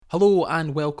Hello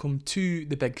and welcome to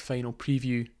the big final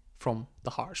preview from the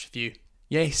Hearts Review.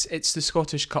 Yes, it's the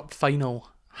Scottish Cup final.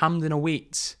 Hampden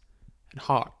awaits and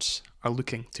Hearts are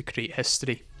looking to create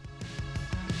history.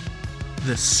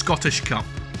 The Scottish Cup,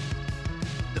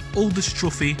 the oldest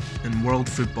trophy in world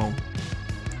football,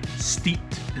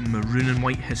 steeped in maroon and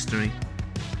white history.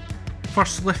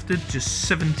 First lifted just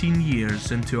 17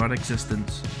 years into our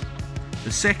existence.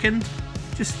 The second,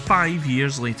 just 5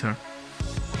 years later.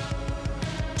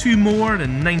 Two more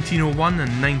in 1901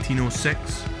 and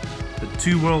 1906, but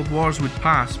 2 world wars would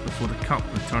pass before the cup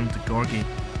returned to Gorgie.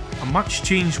 A much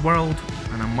changed world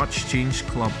and a much changed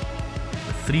club.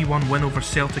 The 3-1 win over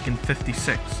Celtic in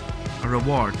 '56, a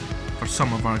reward for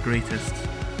some of our greatest.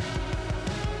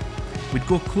 We'd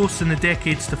go close in the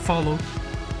decades to follow,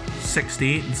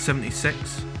 68 and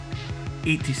 76,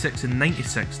 86 and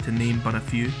 96 to name but a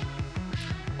few.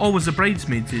 Always the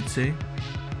bridesmaids, they'd say.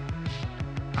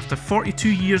 After 42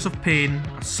 years of pain,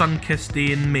 a sun-kissed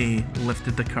day in May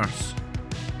lifted the curse.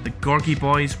 The Gorgie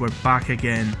boys were back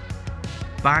again.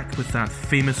 Back with that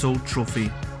famous old trophy.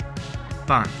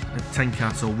 Back at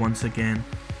Tynecastle once again.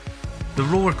 The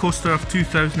roller coaster of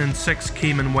 2006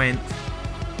 came and went.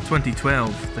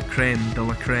 2012, the creme de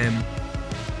la creme.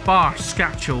 Bar,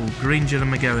 Scatchell, Granger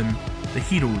and McGowan, the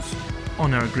heroes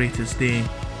on our greatest day.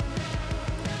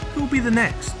 Who'll be the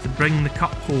next to bring the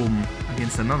cup home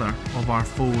against another of our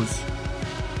foes?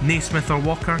 Naismith or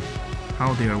Walker,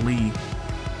 Haldy or Lee.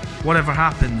 Whatever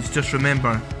happens, just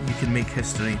remember you can make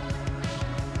history.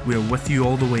 We're with you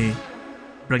all the way.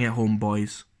 Bring it home,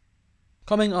 boys.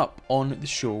 Coming up on the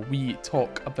show, we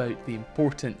talk about the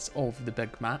importance of the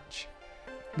big match.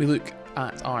 We look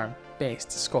at our best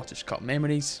Scottish Cup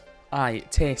memories. I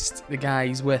test the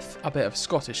guys with a bit of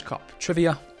Scottish Cup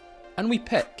trivia. And we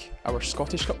pick our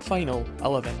Scottish Cup final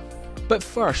 11. But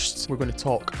first, we're going to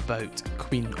talk about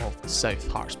Queen of the South.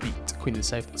 Hearts beat Queen of the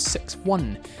South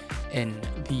 6-1 in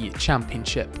the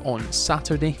Championship on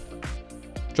Saturday.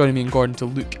 Joining me and Gordon to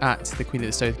look at the Queen of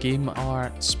the South game are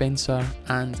Spencer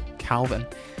and Calvin.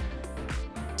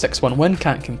 6-1 win,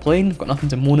 can't complain. Got nothing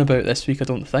to moan about this week, I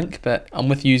don't think, but I'm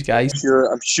with you guys.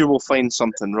 I'm sure we'll find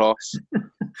something, Ross.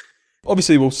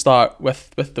 Obviously, we'll start with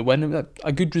the win.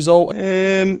 A good result.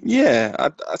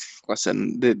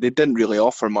 Listen, they didn't really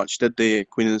offer much, did they,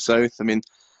 Queen of the South? I mean,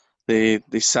 they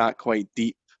sat quite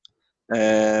deep.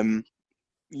 We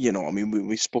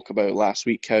spoke about last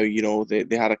week how they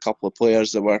had a couple of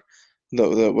players that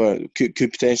could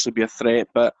potentially be a threat,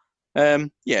 but they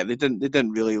didn't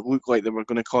really look like they were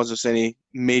going to cause us any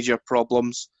major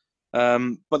problems.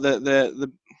 But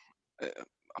the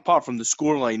apart from the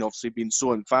scoreline obviously being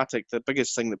so emphatic, the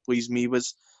biggest thing that pleased me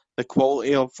was the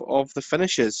quality of the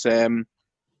finishes.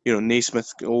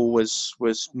 Naismith's goal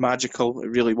was magical. It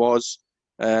really was.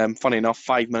 Funny enough,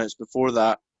 5 minutes before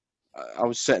that, I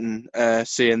was sitting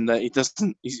saying that he just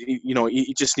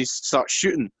needs to start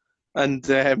shooting, and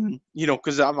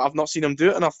because I've not seen him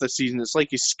do it enough this season. It's like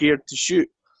he's scared to shoot,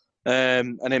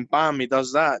 and then bam, he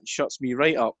does that and shuts me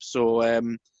right up. So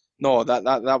no,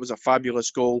 that was a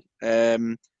fabulous goal.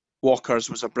 Walker's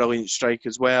was a brilliant strike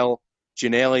as well.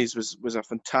 Giannelli's was a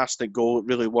fantastic goal. It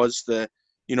really was.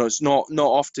 It's not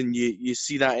often you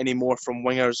see that anymore from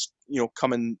wingers,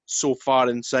 coming so far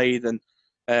inside, and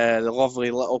the lovely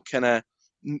little kind of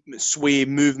sway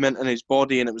movement in his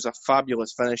body, and it was a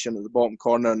fabulous finish into the bottom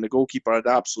corner, and the goalkeeper had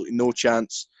absolutely no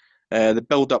chance. The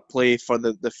build-up play for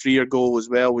the Freer goal as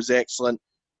well was excellent.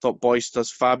 Thought Boyce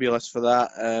does fabulous for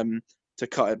that, to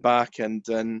cut it back, and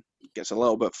gets a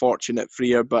little bit fortunate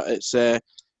Freer, but it's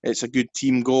a good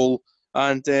team goal.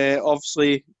 And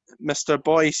obviously Mr.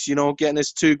 Boyce, getting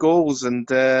his 2 goals and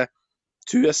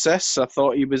 2 assists. I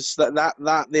thought he was that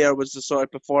there was the sort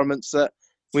of performance that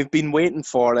we've been waiting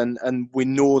for, and we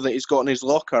know that he's got in his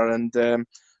locker, and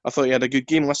I thought he had a good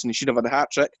game. Listen, he should have had a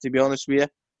hat-trick, to be honest with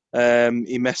you.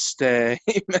 He missed a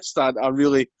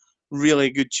really, really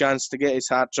good chance to get his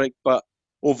hat-trick, but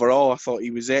overall I thought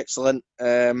he was excellent.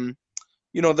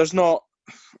 There's not...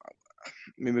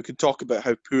 I mean, we could talk about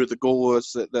how poor the goal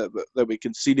was that we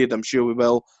conceded. I'm sure we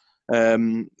will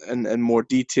in more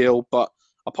detail, but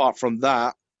apart from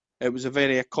that, it was a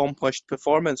very accomplished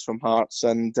performance from Hearts,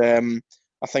 and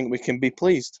I think we can be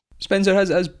pleased. Spencer,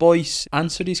 has Boyce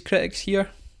answered his critics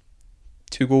here?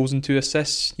 2 goals and 2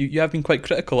 assists. You have been quite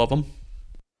critical of him.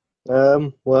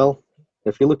 Well,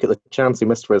 if you look at the chance he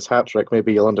missed for his hat-trick,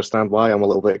 maybe you'll understand why I'm a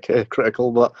little bit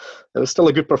critical, but it was still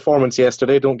a good performance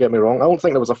yesterday, don't get me wrong. I don't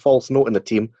think there was a false note in the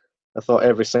team. I thought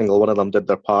every single one of them did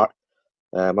their part.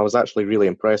 I was actually really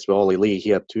impressed with Ollie Lee.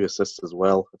 He had 2 assists as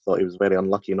well. I thought he was very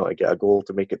unlucky not to get a goal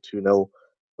to make it 2-0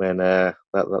 when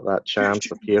that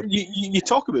chance appeared. You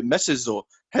talk about misses, though.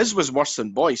 His was worse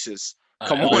than Boyce's.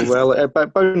 Come It on. was. Well, it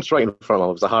bounced right in front of him.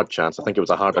 It was a hard chance. I think it was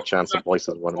a harder chance than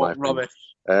Boyce's one, in my opinion. Rubbish.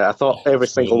 I thought every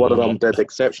single one of them did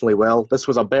exceptionally well. This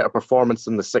was a better performance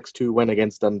than the 6-2 win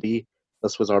against Dundee.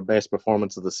 This was our best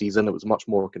performance of the season. It was much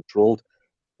more controlled.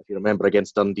 If you remember,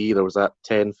 against Dundee, there was that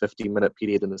 10-15-minute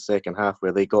period in the second half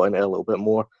where they got in it a little bit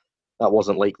more. That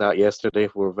wasn't like that yesterday.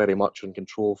 We were very much in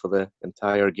control for the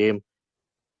entire game.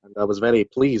 And I was very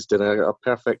pleased in a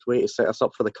perfect way to set us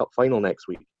up for the cup final next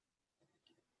week.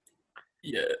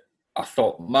 Yeah, I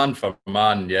thought man for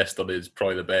man yesterday is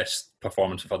probably the best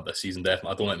performance we've had this season,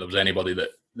 definitely. I don't think there was anybody that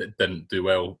didn't do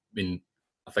well. I mean,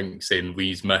 I think saying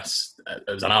Wee's miss,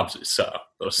 it was an absolute sitter.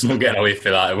 There was no getting away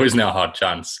from that. It wasn't a hard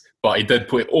chance. But he did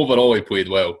play, overall he played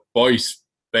well. Boyce,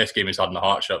 best game he's had in the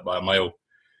Heartship by a mile.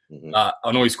 Mm-hmm.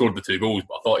 I know he scored the 2 goals,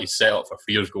 but I thought his set up for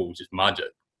Fear's goal was just magic.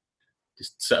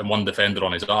 Just sitting one defender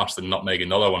on his arse and nutmegging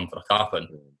another one for a tap-in.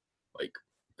 Like,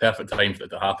 perfect time for it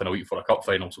to happen a week for a cup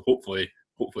final. So hopefully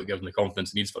it gives him the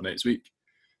confidence he needs for next week.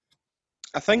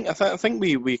 I think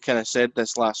we kind of said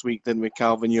this last week, didn't we,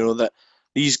 Calvin? You know, that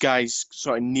these guys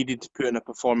sort of needed to put in a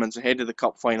performance ahead of the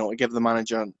cup final to give the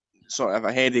manager sort of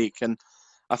a headache, and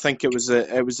I think it was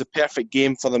a perfect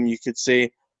game for them, you could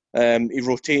say. He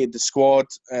rotated the squad.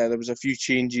 There was a few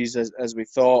changes as we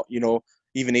thought. You know,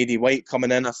 even Eddie White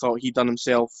coming in, I thought he done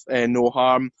himself no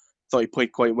harm. Thought he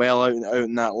played quite well out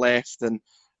in that left, and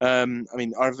I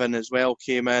mean Irvin as well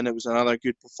came in. It was another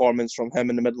good performance from him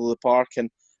in the middle of the park, and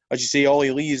as you say,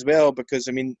 Ollie Lee as well, because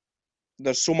I mean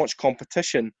there's so much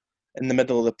competition in the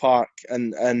middle of the park,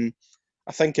 and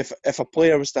I think if a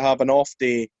player was to have an off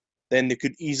day, then they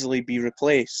could easily be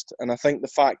replaced. And I think the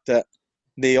fact that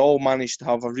they all managed to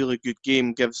have a really good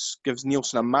game gives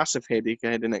Nielsen a massive headache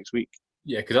ahead of next week.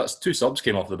 Yeah, because that's 2 subs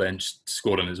came off the bench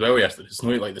scoring as well yesterday. It's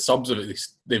not like the subs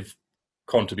they've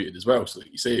contributed as well. So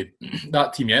like you say,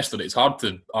 that team yesterday, it's hard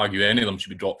to argue any of them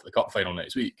should be dropped for the cup final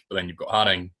next week. But then you've got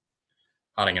Haring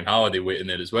and Halliday waiting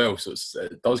there as well. So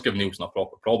it does give Nielsen a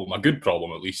proper problem, a good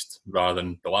problem at least, rather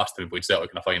than the last time we played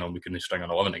Celtic in a final and we couldn't string an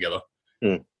 11 together.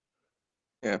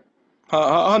 Yeah,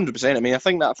 100%. I mean, I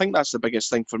think that's the biggest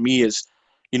thing for me is,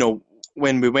 you know,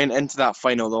 when we went into that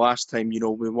final the last time, you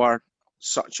know, we were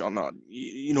such on a,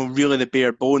 you know, really the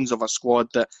bare bones of a squad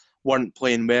that weren't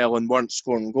playing well and weren't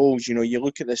scoring goals. You know, you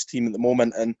look at this team at the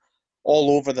moment and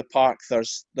all over the park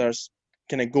there's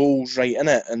kind of goals right in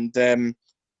it, and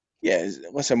yeah,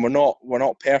 listen, we're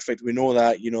not perfect. We know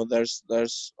that. You know,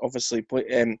 there's obviously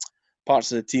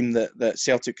parts of the team that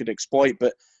Celtic could exploit,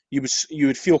 but you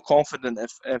would feel confident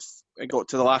if it got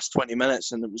to the last 20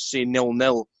 minutes and it was say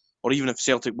 0-0, or even if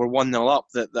Celtic were 1-0 up,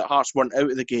 that Hearts weren't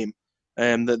out of the game,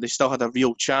 that they still had a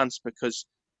real chance, because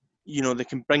you know they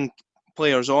can bring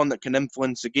players on that can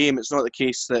influence the game. It's not the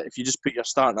case that if you just put your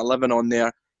starting 11 on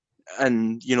there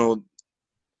and you know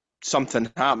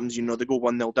something happens, you know, they go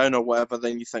 1-0 down or whatever,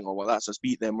 then you think, oh, well, that's us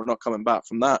beat them. We're not coming back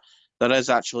from that. There is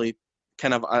actually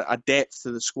kind of a depth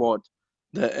to the squad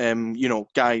that, you know,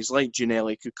 guys like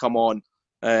Ginnelly could come on,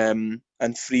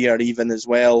 and Freer even as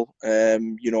well.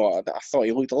 You know, I thought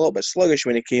he looked a little bit sluggish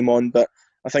when he came on, but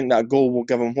I think that goal will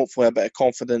give him hopefully a bit of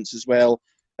confidence as well.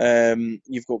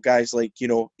 You've got guys like, you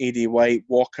know, Eddie White,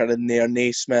 Walker in there,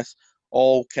 Naismith,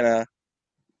 all kind of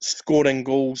scoring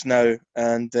goals now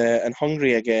and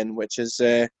hungry again, which is,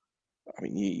 I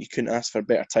mean, you couldn't ask for a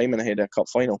better timing ahead of a cup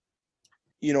final.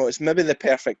 You know, it's maybe the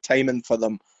perfect timing for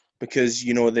them because,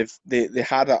 you know, they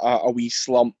had a wee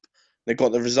slump. They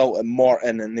got the result at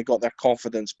Morton and they got their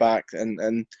confidence back.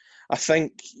 And I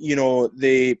think, you know,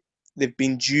 they've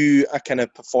been due a kind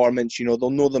of performance. You know, they'll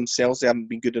know themselves they haven't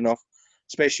been good enough,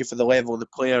 especially for the level of the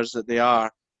players that they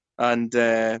are. And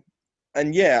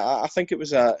yeah, I think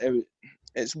it's a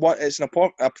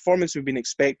performance we've been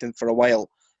expecting for a while,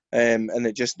 and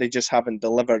they just haven't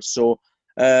delivered. So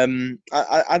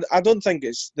I don't think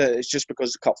it's just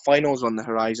because the cup final's on the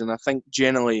horizon. I think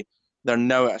generally they're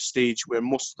now at a stage where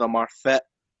most of them are fit,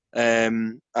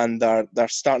 and they're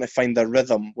starting to find their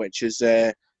rhythm, which is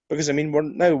because I mean we're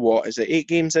now 8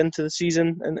 games into the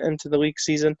season and into the league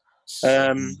season,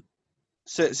 7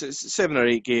 or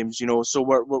 8 games, you know. So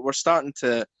we're starting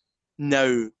to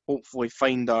now hopefully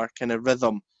find our kind of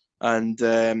rhythm, and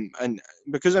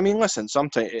because I mean listen,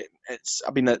 sometimes it's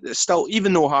still,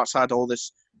 even though Hearts had all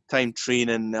this time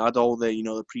training, they had all the, you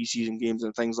know, the pre-season games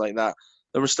and things like that,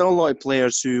 there were still a lot of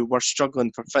players who were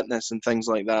struggling for fitness and things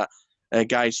like that,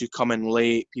 guys who come in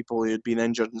late, people who had been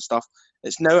injured and stuff.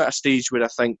 It's now at a stage where I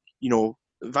think, you know,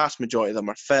 the vast majority of them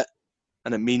are fit,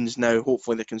 and it means now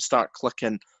hopefully they can start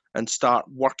clicking and start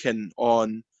working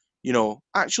on, you know,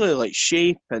 actually like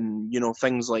shape and, you know,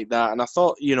 things like that. And I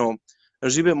thought, you know,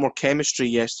 there's a bit more chemistry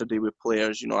yesterday with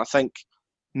players. You know, I think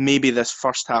maybe this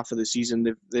first half of the season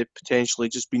they've potentially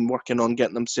just been working on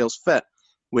getting themselves fit,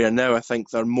 where now I think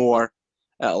they're more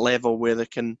at a level where they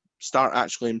can start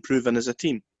actually improving as a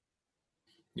team.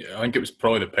 Yeah, I think it was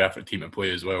probably the perfect team to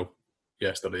play as well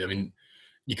yesterday. I mean,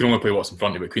 you can only play what's in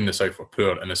front of you, but Queen of the South were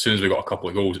poor, and as soon as we got a couple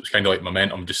of goals, it was kind of like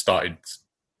momentum just started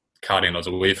carrying us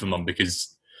away from them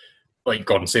because, like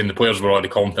Gordon saying, the players were already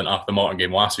confident after the Martin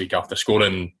game last week after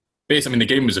scoring. Basically, I mean,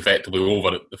 the game was effectively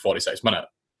over at the 46th minute,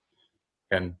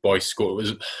 and Boyce scored.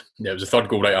 It was the third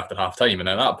goal right after half time, and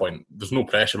at that point, there's no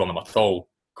pressure on them at all.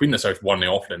 Queen of the South weren't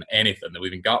offering anything; they're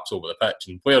leaving gaps over the pitch,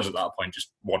 and players at that point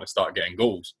just want to start getting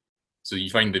goals. So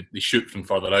you find that they shoot from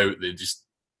further out.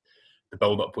 The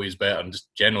build-up plays better, and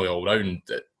just generally all round,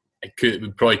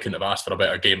 we probably couldn't have asked for a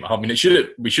better game. I mean,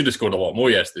 we should have scored a lot more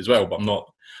yesterday as well, but I'm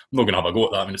not going to have a go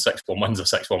at that. I mean, a 6-1 win's a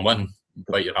 6-1 win.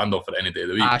 Bite your hand off at any day of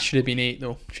the week. Should have been 8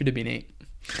 though. Should have been 8.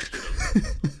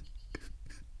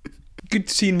 Good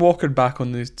seeing Walker back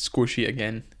on the score sheet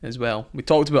again as well. We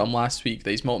talked about him last week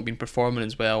that he's not been performing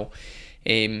as well,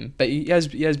 but he has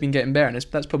been getting better, and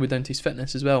that's probably down to his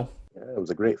fitness as well. Yeah, it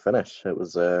was a great finish. It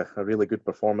was a really good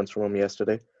performance from him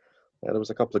yesterday. There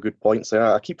was a couple of good points there.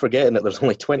 I keep forgetting that there's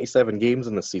only 27 games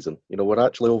in this season. We're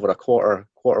actually over a quarter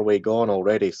way gone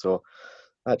already. So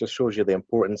that just shows you the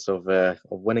importance of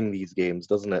winning these games,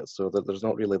 doesn't it? So that there's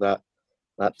not really that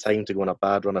time to go on a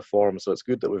bad run of form. So it's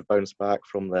good that we've bounced back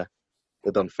from the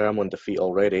Dunfermline defeat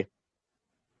already.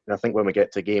 And I think when we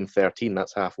get to game 13,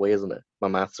 that's halfway, isn't it? My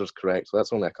maths is correct. So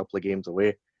that's only a couple of games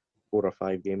away, 4 or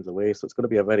 5 games away. So it's going to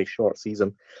be a very short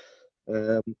season.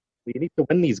 You need to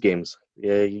win these games.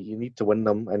 Yeah, you need to win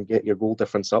them and get your goal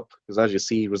difference up. Because as you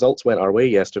see, results went our way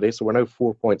yesterday. So we're now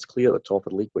 4 points clear at the top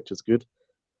of the league, which is good.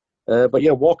 But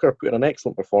yeah, Walker put in an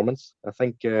excellent performance. I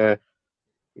think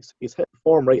he's hit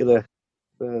form right at the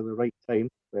right time.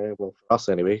 Well, for us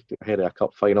anyway, ahead of a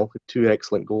cup final. 2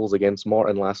 excellent goals against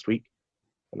Morton last week.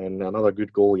 And then another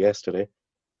good goal yesterday.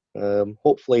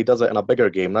 Hopefully he does it in a bigger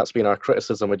game. That's been our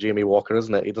criticism of Jamie Walker,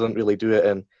 isn't it? He doesn't really do it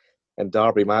in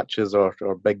derby matches or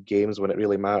big games when it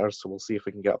really matters. So we'll see if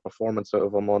we can get a performance out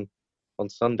of him on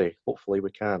Sunday. Hopefully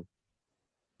we can.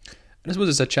 I suppose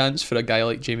it's a chance for a guy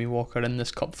like Jamie Walker in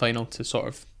this cup final to sort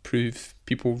of prove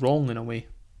people wrong in a way.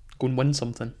 Go and win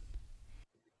something.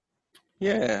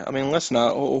 Yeah, I mean, listen,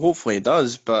 hopefully it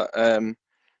does, but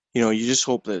you just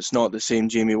hope that it's not the same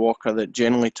Jamie Walker that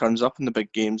generally turns up in the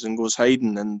big games and goes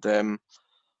hiding. And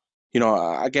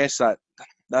I guess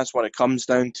that's what it comes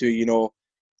down to.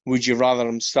 Would you rather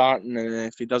him starting, and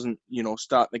if he doesn't,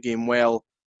 start the game well,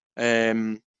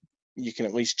 you can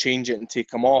at least change it and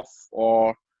take him off,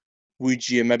 or would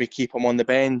you maybe keep him on the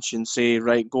bench and say,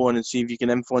 right, go on and see if you can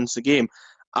influence the game?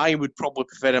 I would probably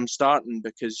prefer him starting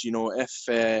because,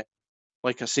 if,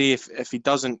 like I say, if he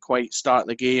doesn't quite start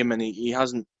the game and he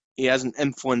hasn't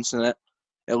influence in it,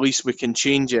 at least we can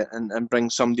change it and bring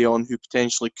somebody on who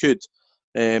potentially could.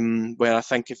 Where I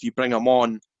think if you bring him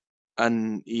on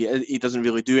and he doesn't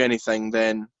really do anything,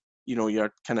 then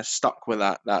you're kind of stuck with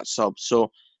that sub.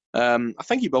 So I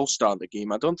think he will start the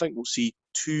game. I don't think we'll see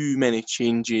too many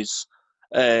changes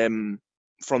from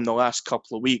the last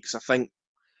couple of weeks. I think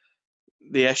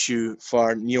the issue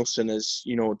for Nielsen is,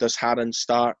 does Harron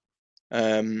start?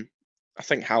 I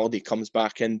think Halliday comes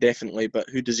back in definitely, but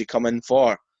who does he come in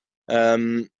for?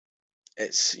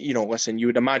 It's, listen, you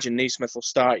would imagine Naismith will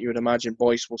start, you would imagine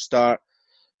Boyce will start.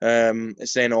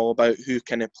 It's then all about who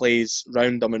kind of plays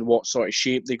round them and what sort of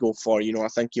shape they go for. I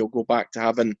think you'll go back to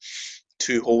having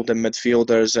 2 holding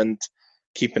midfielders and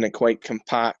keeping it quite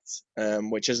compact,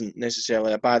 which isn't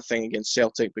necessarily a bad thing against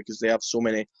Celtic because they have so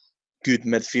many good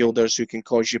midfielders who can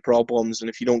cause you problems. And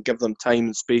if you don't give them time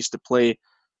and space to play,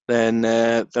 then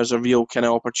there's a real kind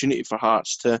of opportunity for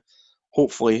Hearts to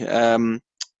hopefully have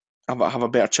a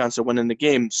better chance of winning the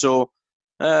game. So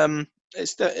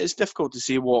it's difficult to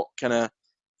see what kind of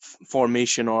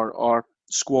formation or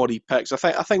squad he picks.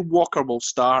 I think Walker will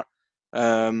start.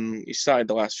 He started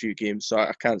the last few games, so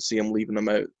I can't see him leaving him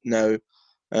out now.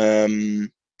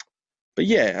 But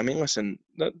yeah, I mean, listen,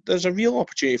 there's a real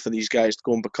opportunity for these guys to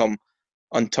go and become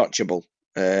untouchable,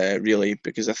 really,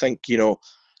 because I think,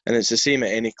 and it's the same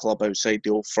at any club outside the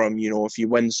Old Firm, if you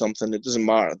win something, it doesn't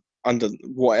matter under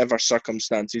whatever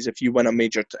circumstances. If you win a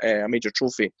major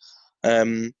trophy,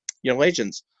 you're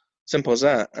legends. Simple as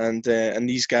that. And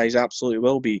these guys absolutely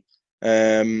will be.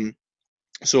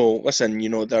 So listen,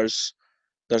 there's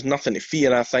nothing to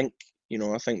fear. I think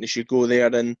I think they should go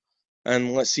there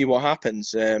and let's see what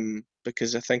happens.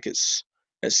 Because I think it's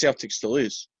Celtics to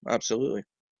lose. Absolutely.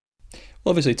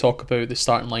 We'll obviously talk about the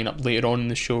starting lineup later on in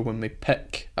the show when we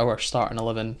pick our starting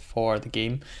 11 for the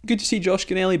game. Good to see Josh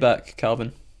Ganelli back,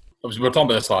 Calvin. we were talking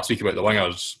about this last week about the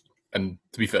wingers, and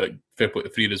to be fair play to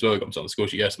Freer as well. Got himself on the score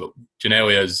sheet, yes, but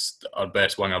Ginelli is our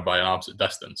best winger by an absolute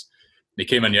distance. He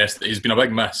came in yesterday. He's been a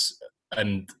big miss,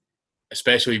 and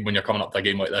especially when you're coming up to a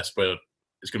game like this where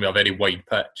it's going to be a very wide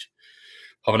pitch,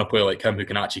 having a player like him who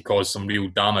can actually cause some real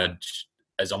damage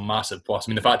is a massive plus. I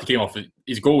mean, the fact he came off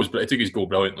his goals, but he took his goal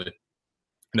brilliantly,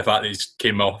 and the fact that he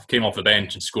came off the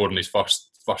bench and scored in his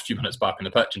first few minutes back in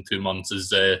the pitch in 2 months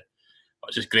is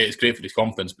just great. It's great for his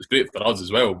confidence, but it's great for us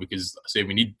as well, because I say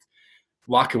we need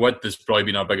lack of width has probably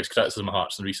been our biggest criticism of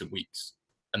Hearts in recent weeks,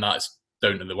 and that's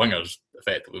down to the wingers.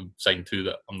 Effectively, we've signed two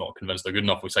that I'm not convinced are good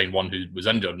enough. We signed one who was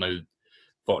injured. Now,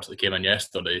 fortunately, came in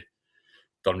yesterday,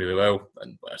 done really well,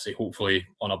 and like I say, hopefully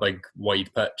on a big wide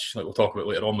pitch, like we'll talk about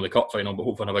later on with the cup final, but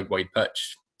hopefully on a big wide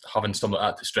pitch, having something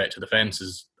like that to stretch the defence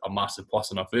is a massive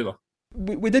plus in our favour.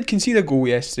 We did concede a goal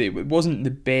yesterday. It wasn't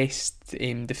the best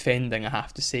defending, I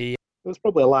have to say. It was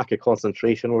probably a lack of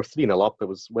concentration. We're 3-0 up. It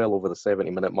was well over the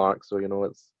 70-minute mark, so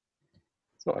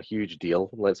it's not a huge deal.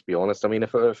 Let's be honest. I mean,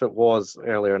 if it was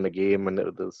earlier in the game and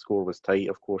the score was tight,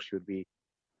 of course you would be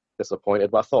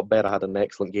disappointed. But I thought Berra had an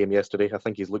excellent game yesterday. I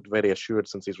think he's looked very assured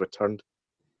since he's returned.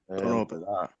 I don't know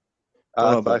about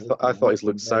that. I thought he's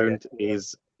looked sound.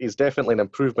 He's definitely an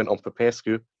improvement on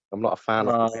Popescu. I'm not a fan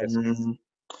of Popescu.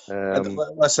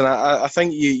 Listen, I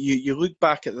think you look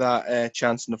back at that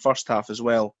chance in the first half as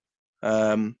well,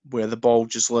 where the ball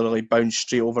just literally bounced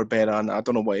straight over Berra, and I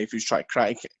don't know if he was trying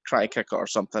to cry kick it or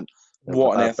something.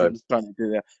 What on earth he was trying to do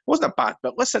there? It wasn't a bad,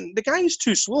 but listen, the guy is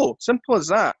too slow. Simple as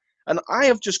that. And I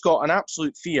have just got an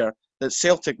absolute fear that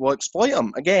Celtic will exploit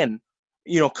him again.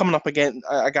 Coming up against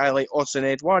a guy like Odsonne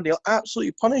Edouard, they'll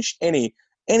absolutely punish any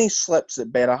slips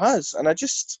that Berra has, and it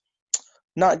just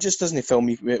doesn't fill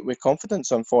me with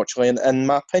confidence, unfortunately. And in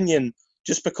my opinion,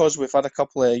 just because we've had a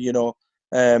couple of, it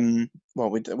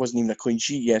wasn't even a clean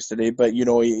sheet yesterday, but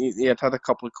he had a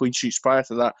couple of clean sheets prior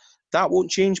to that. That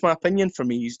won't change my opinion for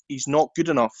me. He's not good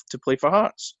enough to play for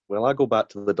Hearts. Well, I go back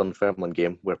to the Dunfermline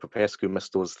game where Popescu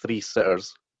missed those 3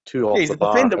 sitters, 2 off the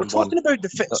bar. Defender. We're talking about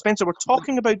Spencer. We're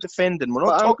talking about defending. We're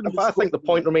not talking about. I think the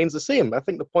point remains the same. I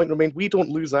think the point remains we don't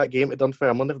lose that game at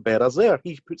Dunfermline if Berra's there.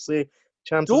 He puts the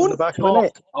chances in the back of the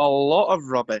net. A lot of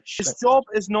rubbish. His job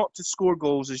is not to score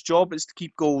goals. His job is to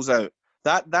keep goals out.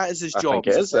 That is his job. I think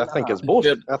it is. I think it's both.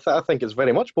 I think it's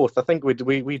very much both. I think we'd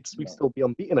still be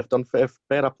unbeaten if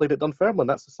Berra played at Dunfermline.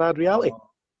 That's a sad reality.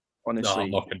 Honestly, no,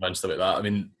 I'm not convinced about that. I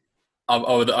mean,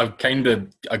 I kind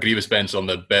of agree with Spencer on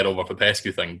the Berra over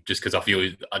Popescu thing, just because I feel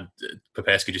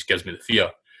Popescu just gives me the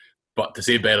fear. But to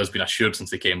say Berra's been assured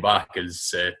since they came back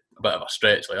is a bit of a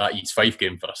stretch. Like that East Fife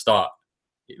game for a start,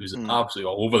 it was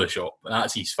absolutely all over the shop. And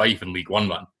that's East Fife in League One,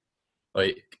 man.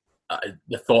 Like,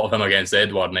 the thought of him against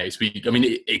Edouard next week, I mean,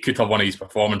 it could have one of these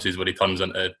performances where he turns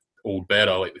into old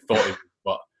Berra like we thought he would,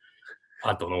 but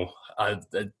I don't know.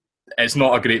 It's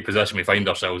not a great position we find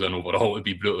ourselves in overall, to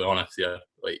be brutally honest. Yeah,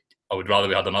 like I would rather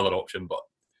we had another option, but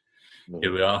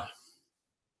here we are.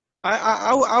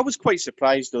 I was quite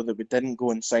surprised though that we didn't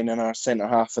go and sign in our centre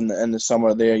half in the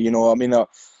summer there. I mean,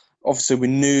 obviously we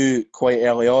knew quite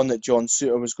early on that John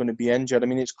Souttar was going to be injured. I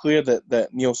mean, it's clear that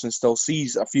Nielsen still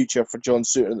sees a future for John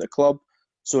Souttar at the club.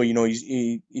 So,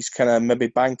 he's kind of maybe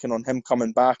banking on him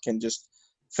coming back and just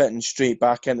fitting straight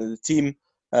back into the team,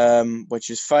 which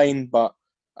is fine. But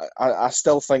I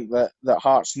still think that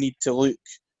Hearts need to look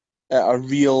at a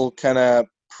real kind of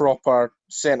proper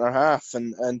centre half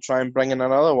and try and bring in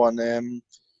another one. I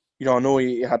know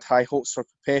he had high hopes for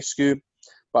Popescu,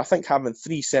 but I think having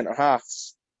 3 centre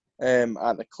halves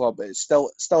at the club, it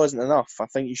still isn't enough. I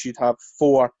think you should have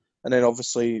 4, and then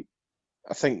obviously,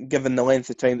 I think given the length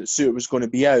of time that Souttar was going to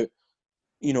be out,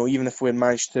 even if we had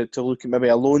managed to look at maybe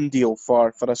a loan deal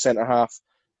for a centre half,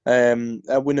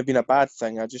 it wouldn't have been a bad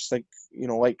thing. I just think,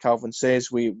 like Calvin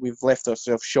says, we've left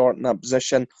ourselves short in that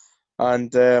position,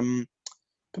 and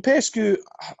Popescu,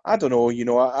 I don't know.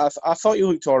 I thought he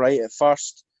looked all right at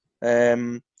first.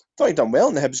 Thought he'd done well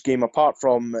in the Hibs game, apart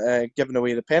from giving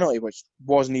away the penalty, which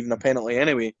wasn't even a penalty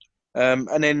anyway.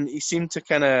 And then he seemed to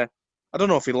kind of, I don't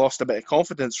know if he lost a bit of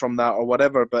confidence from that or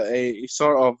whatever, but he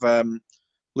sort of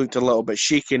looked a little bit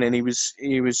shaken, and he was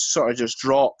sort of just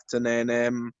dropped, and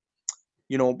then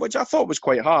which I thought was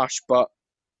quite harsh. But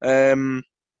and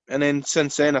then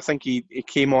since then, I think he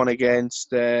came on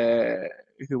against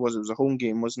who was it? It was a home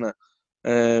game, wasn't it?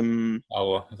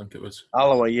 Alloa, I think it was.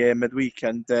 Alloa, yeah, midweek,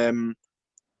 and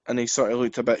he sort of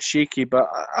looked a bit shaky. But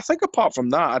I think apart from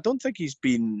that, I don't think he's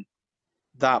been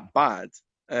that bad.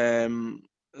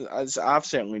 I've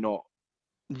certainly not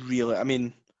really. I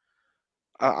mean,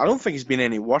 I don't think he's been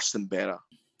any worse than Berra.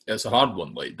 It's a hard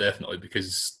one, like definitely,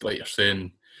 because like you're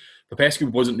saying, Popescu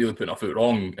wasn't really putting a foot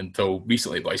wrong until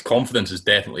recently, but his confidence is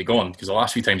definitely gone because the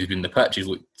last few times he's been in the pitch, he's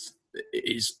looked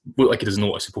like he doesn't know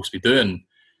what he's supposed to be doing.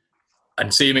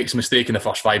 And say he makes a mistake in the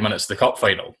first 5 minutes of the cup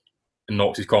final and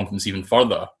knocks his confidence even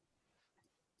further,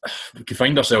 we could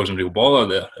find ourselves in real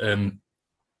bother there.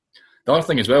 The other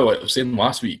thing as well, like I was saying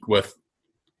last week,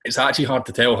 it's actually hard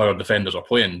to tell how our defenders are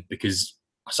playing because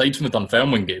aside from the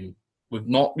Dunfermline game, we've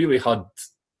not really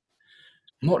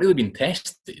been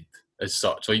tested as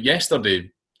such. Like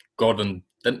yesterday, Gordon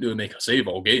didn't really make a save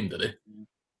all game, did he?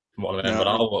 From what I remember, at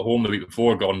home the week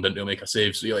before, Gordon didn't really make a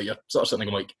save. So you're sort of sitting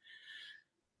there going like,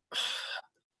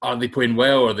 are they playing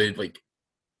well? Or are they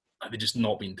just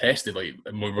not being tested? Like,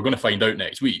 and we're going to find out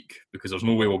next week because there's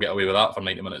no way we'll get away with that for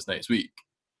 90 minutes next week.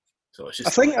 So it's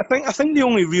just. I think the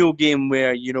only real game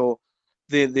where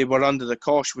they were under the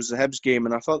cosh was the Hibs game,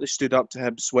 and I thought they stood up to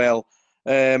Hibs well.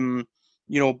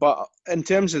 But in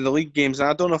terms of the league games,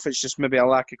 I don't know if it's just maybe a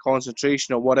lack of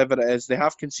concentration or whatever it is. They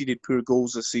have conceded poor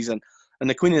goals this season, and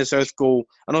the Queen of the South goal.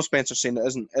 I know Spencer's saying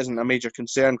it isn't a major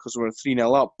concern because we're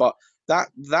 3-0 up, but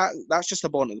that's just a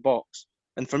ball into the box.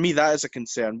 And for me, that is a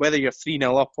concern. Whether you're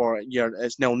 3-0 up or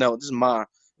it's 0-0, it doesn't matter.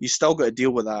 You still got to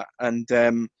deal with that. And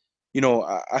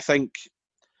I think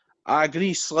I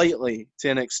agree slightly to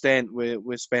an extent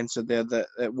with Spencer there that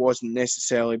it wasn't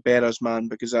necessarily Berra's man,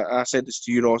 because I said this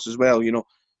to you, Ross, as well.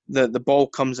 The ball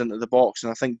comes into the box,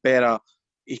 and I think Berra,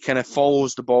 he kind of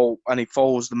follows the ball and he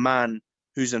follows the man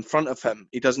who's in front of him.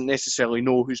 He doesn't necessarily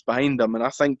know who's behind him. And I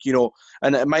think,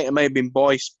 and it might have been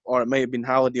Boyce or it might have been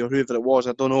Halliday or whoever it was,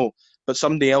 I don't know. But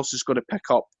somebody else has got to pick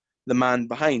up the man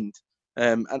behind.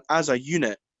 And as a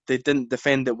unit, they didn't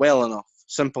defend it well enough.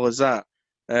 Simple as that.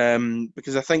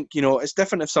 Because I think, it's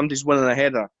different if somebody's winning a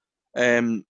header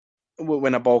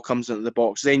when a ball comes into the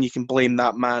box. Then you can blame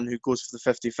that man who goes for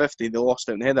the 50-50. They lost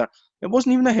it in header. It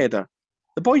wasn't even a header.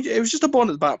 It was just a ball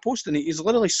at the back post, and he's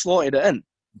literally slotted it in.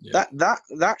 Yeah.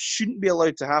 That shouldn't be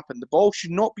allowed to happen. The ball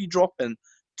should not be dropping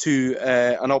to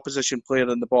an opposition player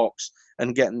in the box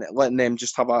and letting them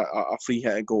just have a free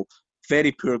hit goal.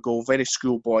 Very poor goal, very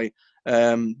schoolboy.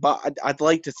 But I'd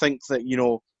like to think that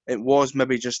it was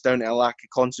maybe just down to a lack of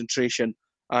concentration,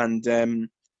 and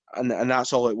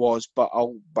that's all it was. But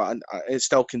it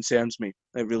still concerns me.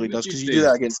 It really does, because you do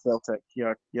that against Celtic,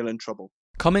 you're in trouble.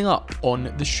 Coming up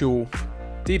on the show,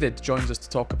 David joins us to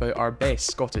talk about our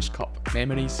best Scottish Cup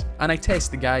memories, and I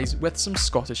test the guys with some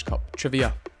Scottish Cup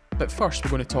trivia. But first, we're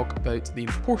going to talk about the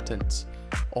importance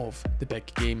of the big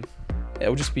game.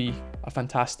 It'll just be a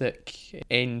fantastic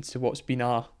end to what's been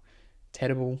a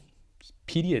terrible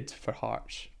period for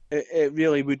Hearts. It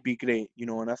really would be great,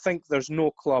 and I think there's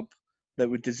no club that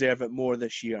would deserve it more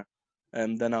this year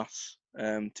than us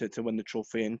to win the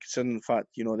trophy. And considering the fact,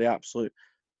 the absolute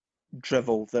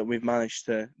drivel that we've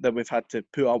had to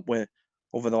put up with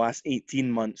over the last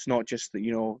 18 months, not just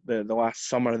the last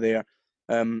summer there,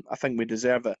 I think we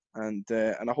deserve it, and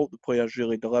I hope the players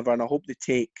really deliver, and I hope they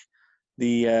take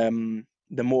the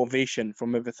motivation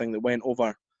from everything that went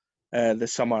over the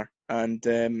summer, and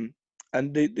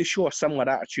they show a similar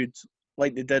attitude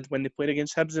like they did when they played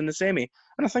against Hibs in the semi,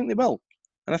 and I think they will,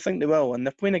 and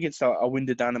they're playing against a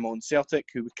wounded animal in Celtic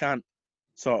who we can't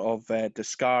sort of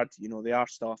discard. They are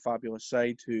still a fabulous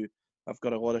side who have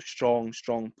got a lot of strong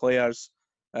players.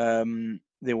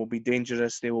 They will be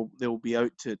dangerous. They will be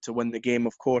out to win the game,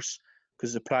 of course,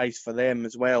 because the prize for them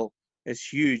as well is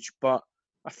huge. But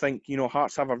I think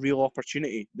Hearts have a real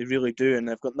opportunity. They really do, and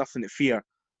they've got nothing to fear.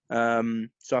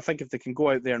 So I think if they can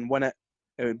go out there and win it,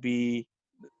 it would be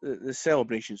the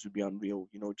celebrations would be unreal.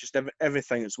 Just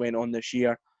everything that's went on this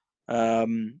year.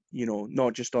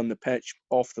 Not just on the pitch,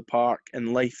 off the park,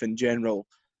 and life in general.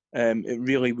 It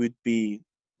really would be,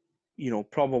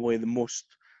 probably the most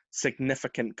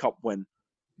significant cup win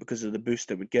because of the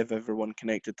boost it would give everyone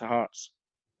connected to Hearts.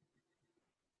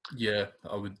 Yeah,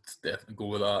 I would definitely go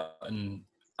with that. And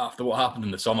after what happened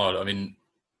in the summer, I mean,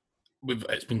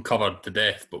 it's been covered to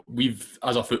death, but we've,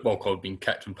 as a football club, been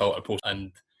kicked from pillar to post.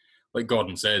 And like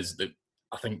Gordon says, that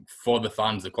I think for the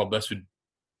fans of the club, this would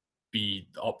be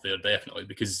up there definitely,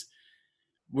 because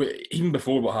even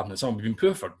before what happened in summer, we've been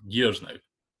poor for years now.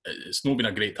 It's not been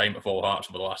a great time to follow Hearts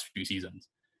over the last few seasons.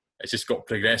 It's just got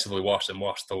progressively worse and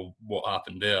worse till what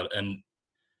happened there. And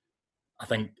I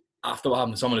think after what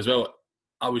happened in summer as well,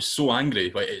 I was so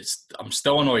angry. I'm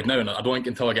still annoyed now, and I don't think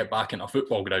until I get back into a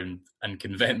football ground and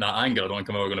can vent that anger, I don't think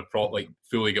I'm ever going to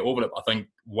fully get over it. But I think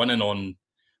winning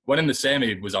the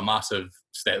semi was a massive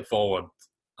step forward.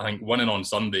 I think winning on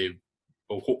Sunday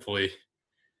will hopefully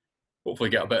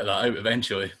get a bit of that out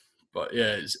eventually. But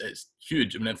yeah, it's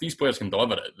huge. I mean, if these players can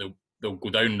deliver it, they'll go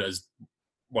down as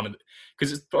one of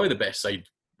because it's probably the best side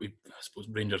I suppose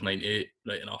Rangers 98,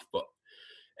 right enough, but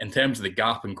in terms of the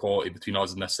gap in quality between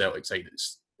us and this Celtic side,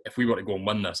 if we were to go and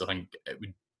win this, I think it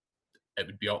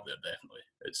would be up there definitely.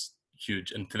 It's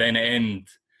huge, and to then end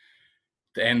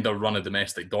the run of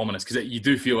domestic dominance, because you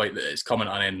do feel like that it's coming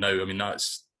to an end now. I mean,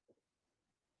 that's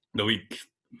the week.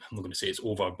 I'm not going to say it's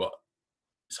over, but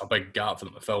it's a big gap for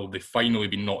them to fill. They've finally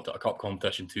been knocked out of cup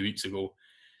competition 2 weeks ago.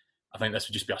 I think this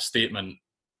would just be a statement,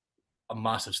 a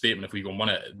massive statement if we go and win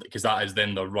it, because that is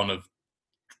then the run of,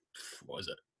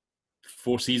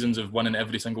 4 seasons of winning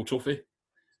every single trophy.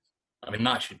 I mean,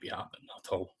 that should be happening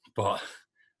at all, but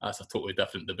that's a totally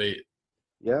different debate.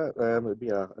 Yeah, it would be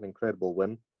an incredible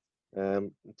win.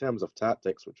 In terms of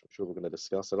tactics, which I'm sure we're going to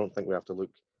discuss, I don't think we have to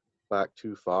look back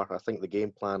too far. I think the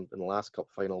game plan in the last cup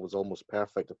final was almost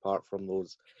perfect, apart from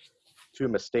those 2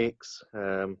 mistakes.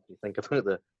 You think about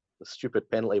the stupid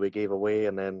penalty we gave away,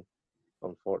 and then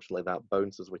unfortunately that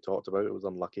bounce, as we talked about, it was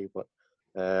unlucky, but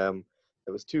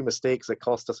it was 2 mistakes that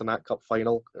cost us in that cup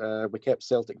final. We kept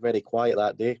Celtic very quiet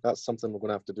that day. That's something we're going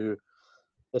to have to do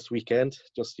this weekend,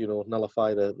 just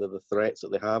nullify the threats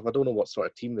that they have. I don't know what sort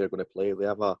of team they're going to play. They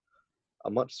have a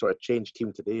much sort of changed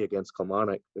team today against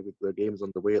Kilmarnock. Their game's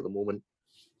underway at the moment.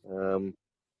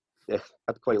 Yeah,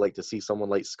 I'd quite like to see someone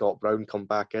like Scott Brown come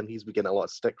back in. He's been getting a lot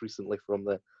of stick recently from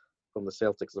the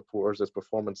Celtic supporters. His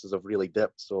performances have really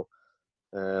dipped, so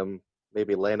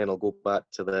maybe Lennon will go back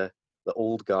to the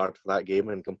old guard for that game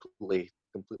and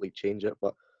completely change it.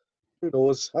 But who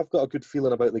knows? I've got a good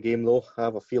feeling about the game, though. I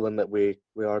have a feeling that we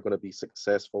are going to be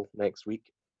successful next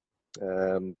week.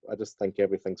 I just think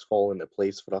everything's fallen into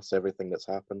place for us, everything that's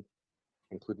happened,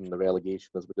 including the relegation,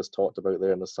 as we just talked about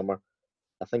there in the summer.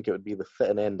 I think it would be the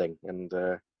fitting ending, and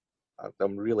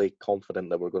I'm really confident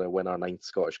that we're going to win our 9th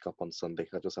Scottish Cup on Sunday.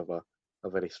 I just have a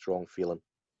very strong feeling.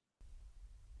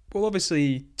 We'll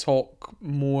obviously talk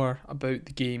more about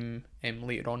the game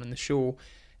later on in the show.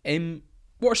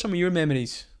 What are some of your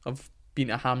memories of being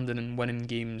at Hampden and winning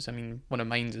games? I mean, one of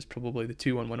mine is probably the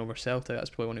 2-1 win over Celtic. That's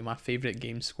probably one of my favourite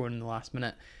games, scoring in the last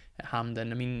minute at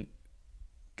Hampden. I mean,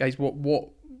 guys,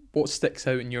 what sticks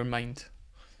out in your mind?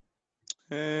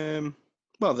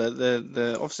 Well,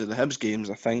 the obviously the Hibs games.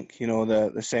 I think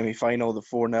the semi-final, the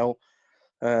 4-0.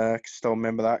 I can still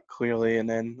remember that clearly, and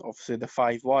then obviously the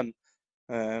 5-1.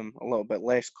 A little bit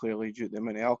less clearly due to the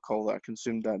amount of alcohol that I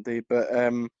consumed that day. But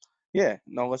yeah,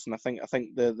 no, listen, I think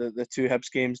the 2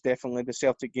 Hibs games, definitely the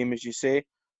Celtic game, as you say,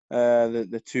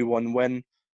 the 2-1 win.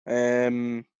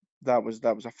 That was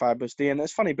a fabulous day, and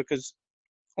it's funny because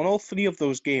on all 3 of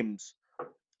those games, I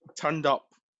turned up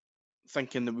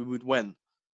thinking that we would win.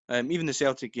 Even the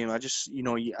Celtic game, I just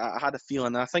I had a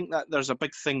feeling. I think that there's a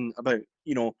big thing about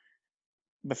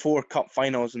before cup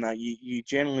finals and that you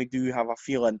generally do have a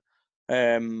feeling.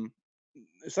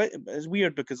 It's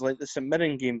weird because like the St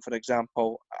Mirren game, for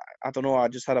example, I don't know, I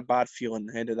just had a bad feeling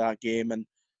ahead of that game, and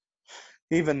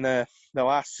even the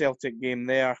last Celtic game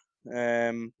there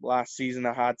last season,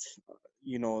 I had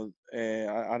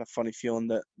I had a funny feeling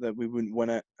that we wouldn't win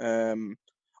it.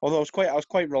 Although I was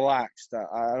quite relaxed.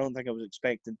 I don't think I was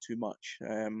expecting too much.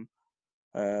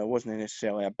 It wasn't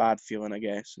necessarily a bad feeling, I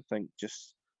guess. I think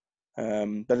just.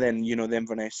 But then, the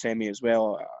Inverness semi as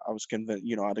well, I was convinced,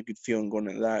 I had a good feeling going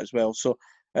into that as well. So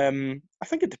I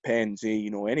think it depends.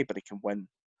 Anybody can win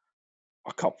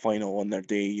a cup final on their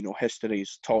day.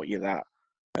 History's taught you that.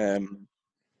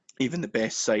 Even the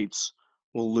best sides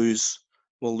will lose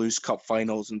cup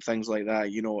finals and things like that.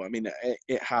 I mean,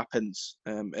 it happens.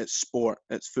 It's sport.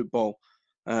 It's football.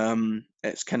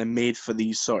 It's kind of made for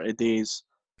these sort of days.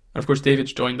 And of course,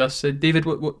 David's joined us. David,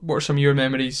 what are some of your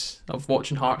memories of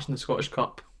watching Hearts in the Scottish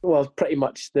Cup? Well, pretty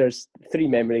much there's 3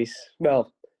 memories.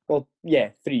 Well,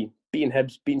 yeah, 3. Beating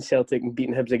Hibs, beating Celtic, and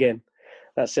beating Hibs again.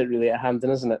 That's it really at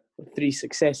Hampden, isn't it? 3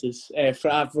 successes. I've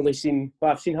seen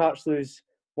Hearts lose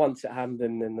once at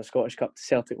Hampden in the Scottish Cup to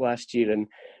Celtic last year, and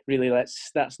really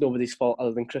that's nobody's fault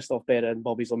other than Christophe Berra and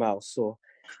Bobby Lamals. So,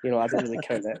 I don't really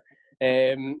count it.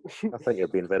 I think you're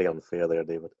being very unfair there,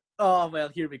 David. Oh, well,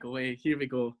 here we go.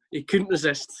 He couldn't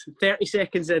resist. 30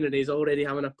 seconds in and he's already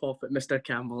having a pop at Mr.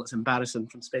 Campbell. It's embarrassing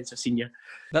from Spencer Senior.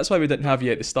 That's why we didn't have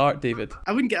you at the start, David.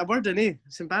 I wouldn't get a word in,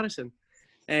 It's embarrassing.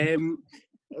 I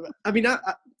mean,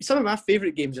 some of my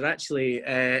favourite games are actually...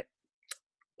 I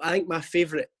think my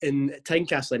favourite in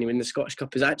Tynecastle, anyway, in the Scottish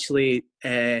Cup is actually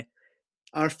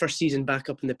our first season back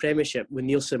up in the Premiership with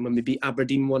Nielsen when we beat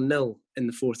Aberdeen 1-0 in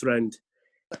the 4th round.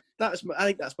 I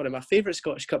think that's one of my favourite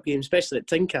Scottish Cup games, especially at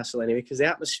Tynecastle anyway, because the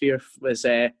atmosphere was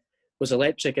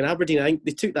electric. And Aberdeen, I think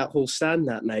they took that whole stand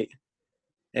that night.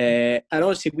 And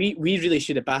honestly, we really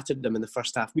should have battered them in the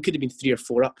first half. We could have been 3 or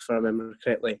 4 up, if I remember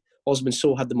correctly. Osmond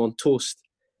So had them on toast.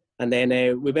 And then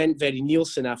we went very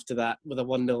Nielsen after that with a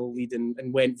 1-0 lead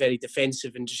and went very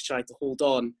defensive and just tried to hold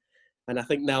on. And I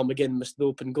think Niall McGinn missed the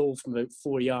open goal from about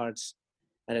 4 yards.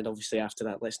 And then obviously after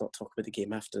that, let's not talk about the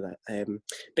game after that.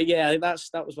 But yeah,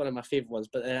 that was one of my favourite ones.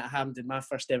 But at Hampden, my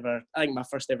first ever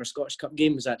Scottish Cup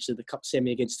game was actually the Cup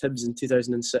semi against Hibs in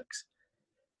 2006.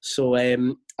 So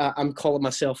I'm calling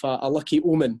myself a lucky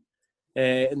omen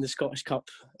in the Scottish Cup,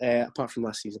 apart from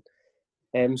last season.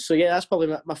 So yeah, that's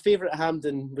probably my favourite at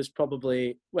Hampden was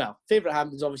probably, favourite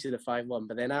Hampden's obviously the 5-1,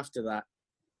 but then after that,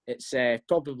 it's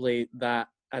probably that,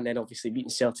 and then obviously beating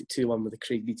Celtic 2-1 with the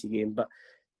Craig Beattie game. But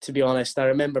to be honest, I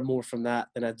remember more from that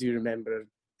than I do remember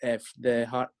the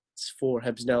Hearts 4,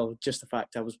 Hibs 0, just the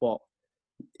fact I was,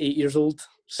 8 years old?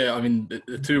 So. Yeah, I mean,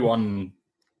 the 2-1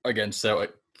 against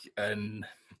Celtic in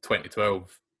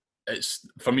 2012,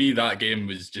 for me, that game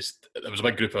was just, there was a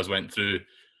big group I was went through.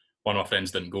 One of my friends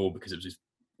didn't go because it was his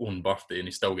own birthday, and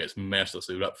he still gets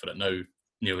mercilessly ripped for it now,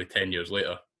 nearly 10 years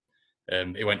later.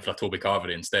 He went for a Toby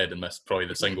Carvery instead and missed probably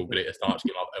the single greatest Hearts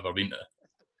game I've ever been to.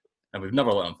 And we've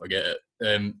never let him forget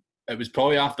it. It was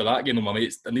probably after that game with my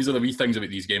mates, and these are the wee things about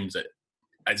these games, that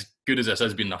as good as this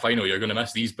has been in the final, you're going to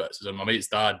miss these bits. So my mate's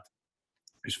dad,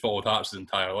 who's followed Hearts his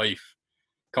entire life,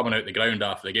 coming out the ground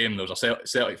after the game, there was a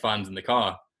Celtic fans in the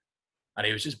car, and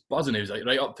he was just buzzing. He was like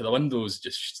right up to the windows,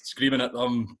 just screaming at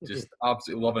them, just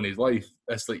absolutely loving his life.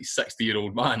 This like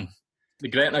 60-year-old man. The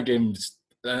Gretna games,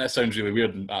 and that sounds really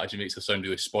weird and actually makes us sound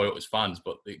really spoiled as fans,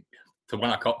 but to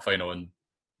win a cup final and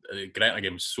the Gretna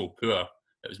game was so poor,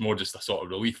 it was more just a sort of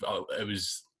relief. It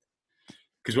was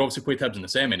because we obviously played Hibs in the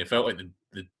semi, and it felt like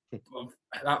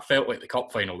that felt like the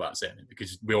cup final, that semi,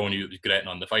 because we all knew it was Gretna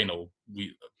in the final.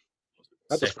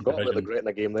 I just forgot about the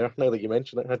Gretna game there. Now that you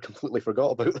mention it, I completely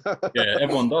forgot about that. Yeah,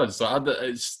 everyone does. So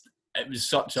it was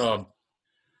such a,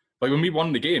 like when we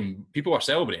won the game, people were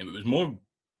celebrating. It was more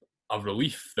of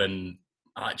relief than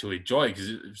actually joy, because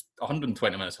it was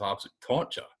 120 minutes of absolute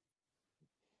torture.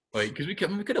 Like, because we could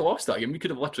have lost that game. We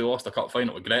could have literally lost a cup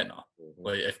final to Gretna.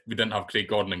 Like, if we didn't have Craig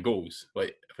Gordon in goals.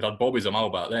 Like, if we had Bobby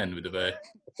Zamal back then, we'd have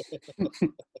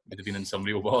been in some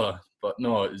real bother. But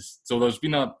no, so there's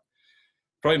been a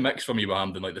probably mixed for me with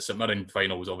Hampden. Like the St Mirren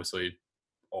final was obviously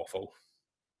awful.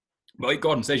 But like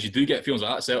Gordon says, you do get feelings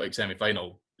like that Celtic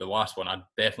semi-final, the last one. I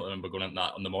definitely remember going into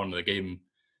that on the morning of the game,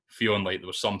 feeling like there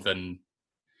was something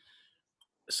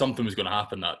was going to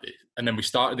happen that day. And then we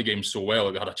started the game so well,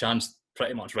 like we had a chance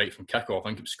pretty much right from kickoff. I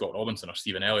think it was Scott Robinson or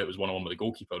Stephen Elliott was one-on-one with the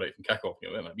goalkeeper right from kickoff. You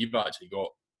know, wait a minute, we've actually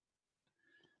got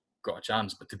a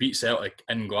chance. But to beat Celtic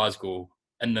in Glasgow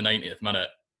in the 90th minute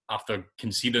after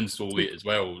conceding so late as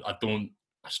well,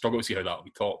 I struggle to see how that will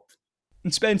be topped.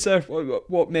 And Spencer,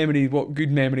 what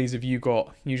good memories have you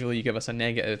got? Usually you give us a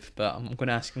negative, but I'm going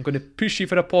to push you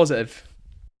for a positive.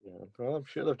 Yeah, well, I'm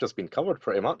sure they've just been covered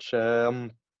pretty much. I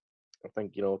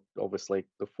think, obviously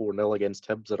the 4-0 against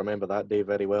Hibs, I remember that day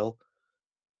very well.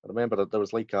 I remember that there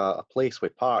was like a place we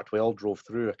parked, we all drove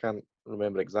through. I can't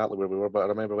remember exactly where we were, but I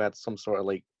remember we had some sort of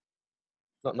like,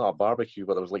 not a barbecue,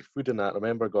 but there was like food in that.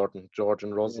 Remember, Gordon, George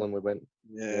and Roslyn, we went.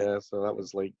 Yeah, so that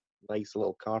was like nice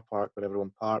little car park where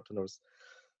everyone parked, and there was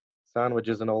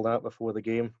sandwiches and all that before the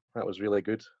game. That was really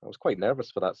good. I was quite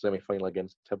nervous for that semi-final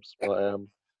against Hibs,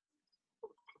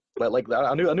 but like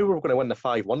I knew we were going to win the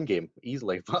 5-1 game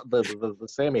easily. But the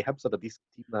semi, Hibs had a decent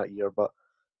team that year. But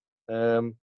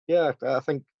yeah, I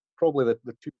think probably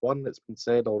the 2-1 that's been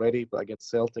said already, but against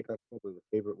Celtic, that's probably the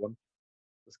favourite one,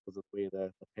 just because of the way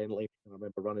the penalty. I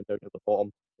remember running down to the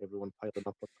bottom, everyone piling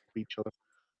up on each other.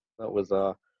 That was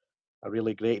a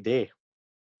really great day.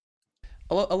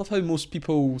 I love how most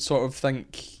people sort of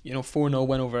think, 4-0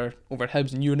 win over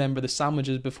Hibs, and you remember the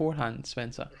sandwiches beforehand,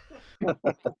 Spencer. Well,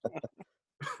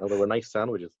 they were nice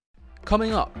sandwiches.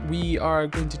 Coming up, we are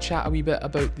going to chat a wee bit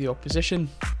about the opposition,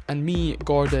 and me,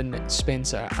 Gordon,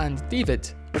 Spencer and David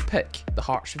will pick the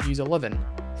Hearts Reviews 11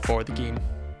 for the game.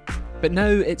 But now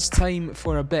it's time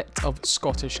for a bit of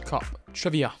Scottish Cup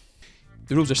trivia.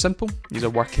 The rules are simple. These are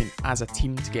working as a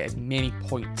team to get as many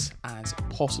points as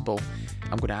possible.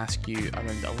 I'm going to ask you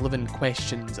around 11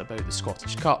 questions about the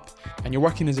Scottish Cup, and you're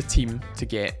working as a team to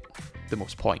get the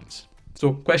most points.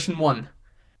 So, question 1.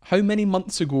 How many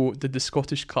months ago did the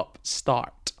Scottish Cup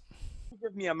start?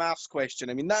 Give me a maths question.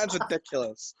 I mean, that is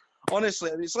ridiculous.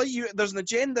 Honestly, it's like there's an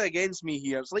agenda against me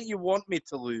here. It's like you want me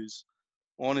to lose.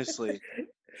 Honestly.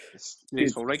 It's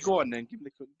disgraceful. Right, go on then. Give me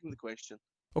the question.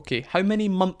 Okay, how many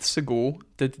months ago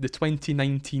did the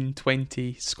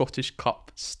 2019-20 Scottish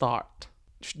Cup start?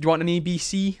 Do you want an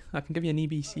ABC? I can give you an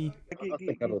ABC. I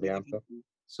think I know the answer.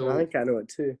 So I think I know it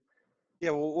too.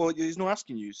 Yeah, well he's not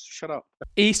asking you. Shut up.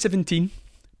 A, 17,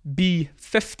 B,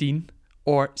 15,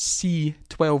 or C,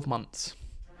 12 months?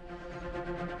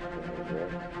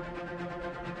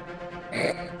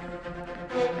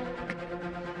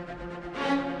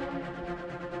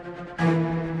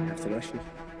 question.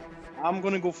 I'm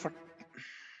going to go for...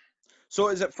 So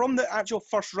is it from the actual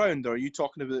first round, or are you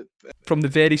talking about... From the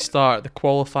very start, the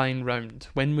qualifying round.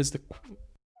 When was the...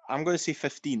 I'm going to say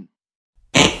 15.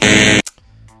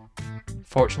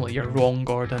 Fortunately, you're wrong,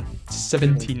 Gordon.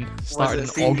 17. Started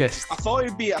Was it? in August. I thought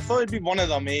it'd be one of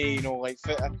them, you know, like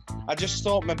I just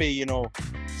thought maybe, you know,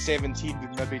 17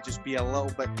 would maybe just be a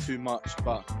little bit too much,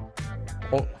 but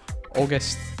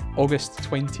August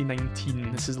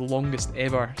 2019. This is the longest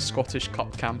ever Scottish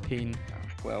Cup campaign.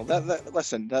 well,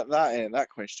 that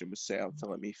question was set up to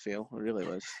let me fail. It really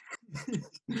was.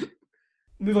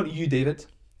 Move on to you, David.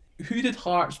 Who did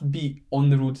Hearts beat on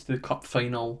the road to the cup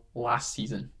final last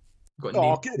season? Got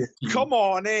Oh, named 14. come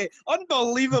on,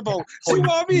 Unbelievable. See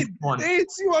what I mean?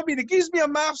 See what I mean? It gives me a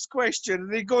maths question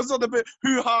and he goes on about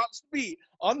who Hearts beat.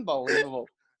 Unbelievable.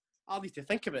 I'll need to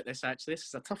think about this, actually. This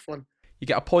is a tough one. You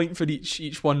get a point for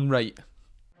each one right.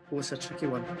 Oh, it's a tricky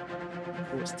one.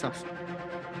 Oh, it's tough.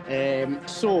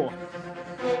 So,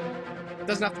 it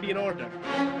doesn't have to be in order.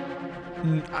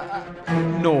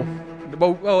 No.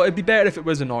 Well, it'd be better if it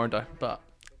was in order, but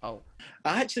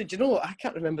Actually, do you know what? I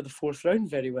can't remember the fourth round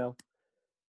very well.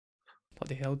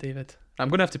 Bloody hell, David. I'm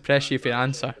going to have to press you for your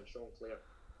answer.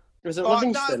 Was it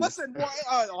Livingston? Listen,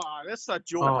 this is a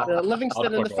joke.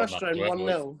 Livingston in the first round,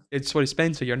 1-0. Sorry,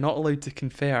 Spencer, you're not allowed to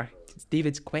confer. It's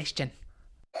David's question.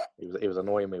 He was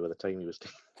annoying me with the time he was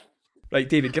taking. Right,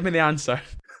 David, give me the answer.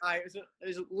 Aye, it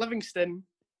was Livingston,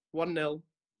 1-0.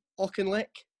 Auchinleck.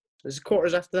 There's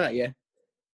quarters after that, yeah?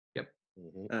 Yep.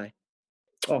 Mm-hmm. Aye.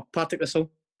 Oh, Partick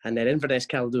Thistle. And then Inverness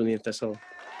Caledonian Thistle.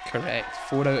 Correct.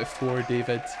 4 out of 4,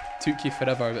 David. Took you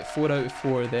forever, but 4 out of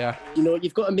 4 there. You know,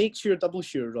 you've got to make sure, double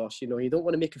sure, Ross. You know, you don't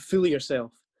want to make a fool of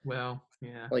yourself. Well,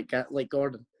 yeah. Like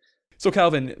Gordon. So,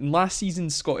 Calvin, in last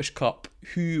season's Scottish Cup,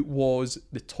 who was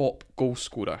the top goal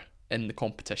scorer in the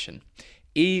competition?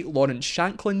 A. Lawrence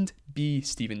Shankland, B.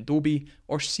 Stephen Dobie,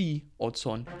 or C.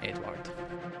 Odsonne Edouard?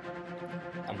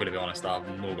 I'm going to be honest, I've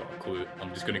not got a clue.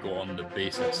 I'm just going to go on the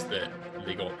basis that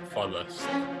they got furthest.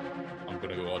 I'm going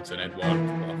to go Odsonne Edouard.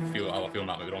 I feel that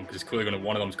might be wrong because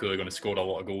one of them's clearly going to score a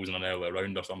lot of goals in an early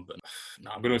round or something.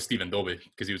 Nah, I'm going to go Stephen Dobie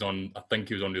because I think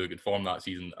he was on really good form that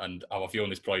season, and I have a feeling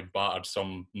he's probably battered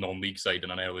some non-league side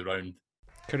in an early round.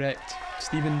 Correct.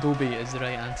 Stephen Dobie is the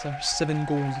right answer. 7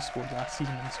 goals he scored last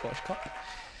season in the Scottish Cup.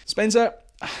 Spencer,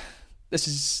 this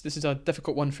is a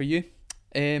difficult one for you.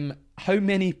 How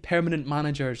many permanent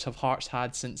managers have Hearts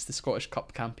had since the Scottish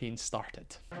Cup campaign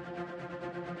started?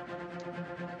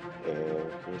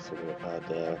 Okay, so we've had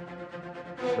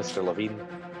Mr. Levine,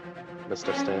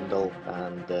 Mr. Stendhal,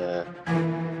 and...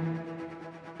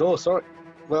 No, sorry.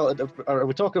 Well, are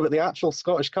we talking about the actual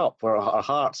Scottish Cup, or are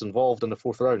Hearts involved in the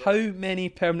fourth round? How many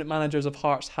permanent managers have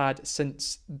Hearts had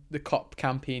since the Cup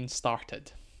campaign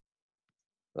started?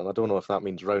 And I don't know if that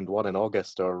means round 1 in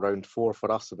August or round 4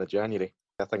 for us in the January.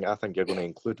 I think you're going to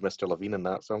include Mr. Levine in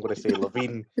that, so I'm going to say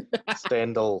Levine,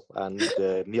 Stendhal, and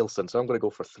Nielsen. So I'm going to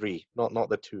go for 3, not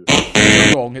the 2.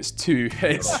 You're wrong. It's 2.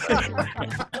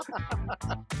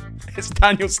 It's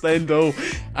Daniel Stendhal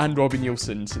and Robbie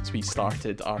Nielsen since we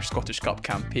started our Scottish Cup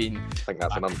campaign. I think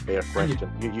that's an unfair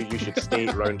question. You should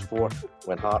state round 4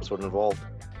 when Hearts were involved.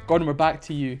 Gordon, we're back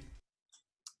to you.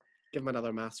 Give him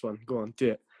another maths one. Go on, do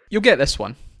it. You'll get this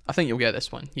one. I think you'll get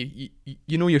this one.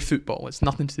 You know your football. It's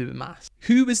nothing to do with maths.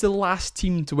 Who was the last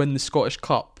team to win the Scottish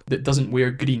Cup that doesn't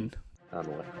wear green? I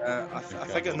know it. I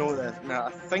think I know that. Now, I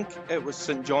think it was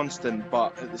St Johnstone,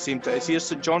 but at the same time, it's either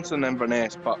St Johnstone and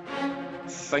Inverness, but I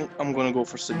think I'm going to go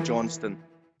for St Johnstone.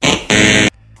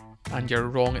 And you're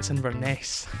wrong, it's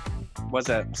Inverness. Was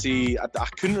it? See, I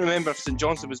couldn't remember if St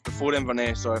Johnstone was before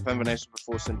Inverness or if Inverness was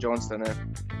before St Johnstone.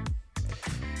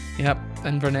 Yep,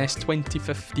 Inverness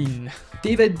 2015.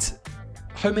 David,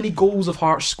 how many goals have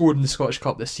Hearts scored in the Scottish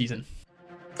Cup this season?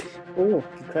 Oh,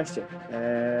 good question.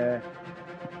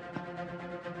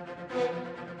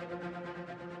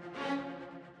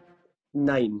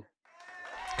 9.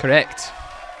 Correct.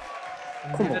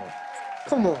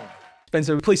 Come on.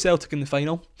 Spencer, we play Celtic in the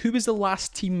final. Who was the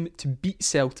last team to beat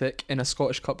Celtic in a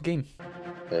Scottish Cup game?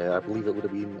 I believe it would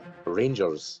have been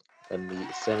Rangers in the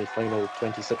semi-final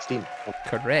 2016.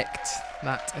 Correct.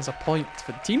 That is a point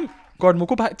for the team. Gordon, we'll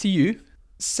go back to you.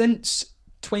 Since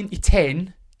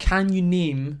 2010, can you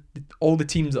name all the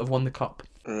teams that have won the Cup?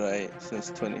 Right, since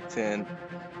 2010.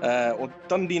 Well,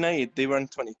 Dundee United, they were in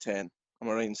 2010. Am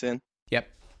I right in saying? Yep,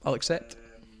 I'll accept.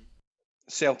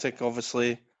 Celtic,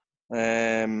 obviously.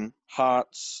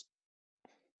 Hearts.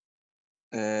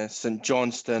 St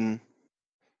Johnstone.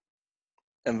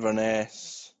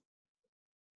 Inverness.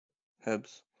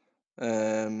 Hibs.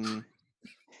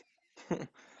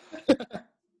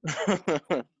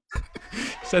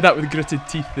 Said that with gritted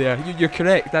teeth there. You're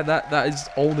correct. That is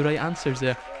all the right answers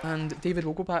there. And David,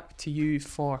 we'll go back to you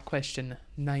for question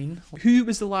 9. Who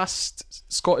was the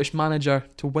last Scottish manager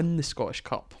to win the Scottish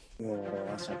Cup? Oh,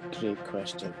 that's a great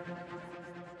question.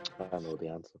 I know the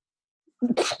answer.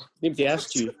 Nobody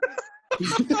asked you.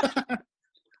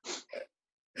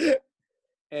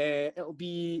 It'll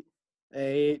be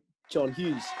John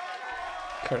Hughes.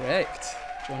 Correct,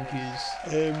 John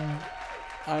Hughes.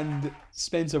 And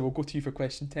Spencer, we'll go to you for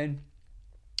question 10.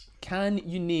 Can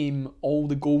you name all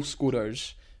the goal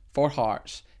scorers for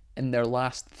Hearts in their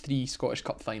last 3 Scottish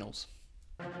Cup finals?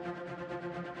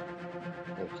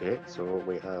 Okay, so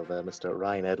we have Mr.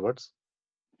 Ryan Edwards.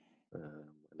 And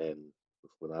then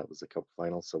before that was the cup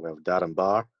final. So we have Darren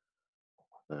Barr,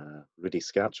 Rudy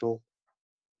Scatchell,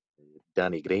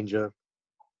 Danny Granger,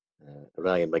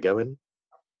 Ryan McGowan.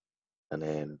 And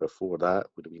then before that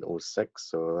would have been 06,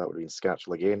 so that would have been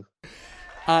Scatchell again.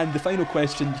 And the final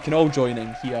question, you can all join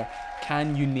in here.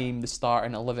 Can you name the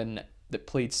starting 11 that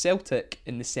played Celtic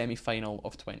in the semi-final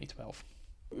of 2012?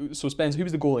 So Spence, who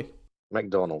was the goalie?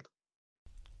 McDonald.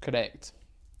 Correct.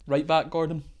 Right back,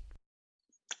 Gordon?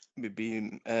 Would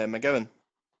be McGowan.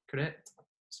 Correct.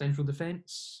 Central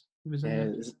defence? Who was in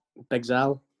there? Big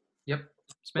Zal. Yep.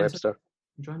 Spencer? Webster.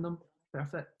 You joined them.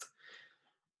 Perfect.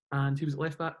 And who was at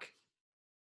left back?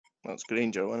 That's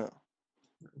Granger, wasn't it?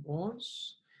 It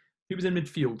was. Who was in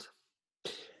midfield?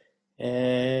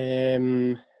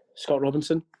 Scott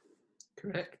Robinson.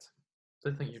 Correct.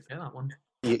 Didn't think you'd get that one.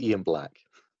 Ian Black.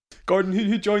 Gordon,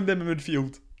 who joined them in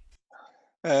midfield?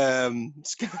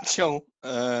 Scatchell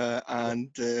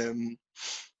and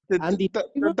Andy.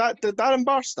 did Darren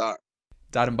Barr start?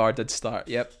 Darren Barr did start,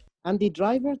 yep. Andy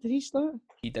Driver, did he start?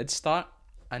 He did start.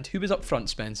 And who was up front,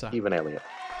 Spencer? Stephen Elliott.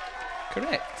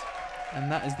 Correct. And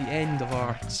that is the end of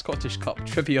our Scottish Cup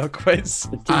trivia quiz.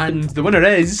 And the winner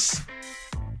is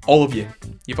all of you.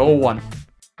 You've all won.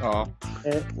 Oh,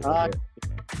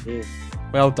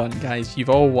 Well done, guys. You've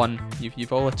all won.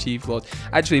 You've all achieved loads.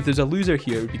 Actually, if there's a loser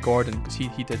here, it would be Gordon, because he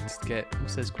did get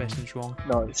most of his questions wrong.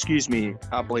 no, excuse me.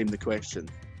 I blame the question.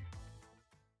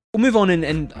 We'll move on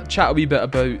and chat a wee bit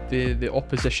about the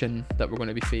opposition that we're going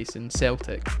to be facing,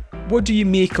 Celtic. What do you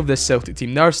make of this Celtic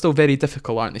team? They are still very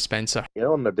difficult, aren't they, Spencer? Yeah,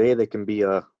 on their day they can be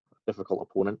a difficult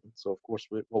opponent. So of course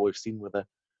what we've seen with the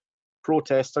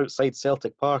protests outside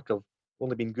Celtic Park have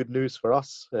only been good news for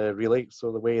us, really.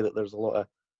 So the way that there's a lot of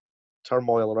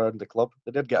turmoil around the club.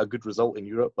 They did get a good result in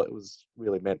Europe, but it was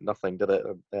really meant nothing, did it?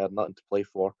 They had nothing to play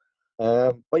for.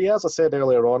 But yeah, as I said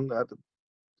earlier on,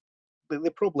 they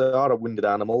probably are a wounded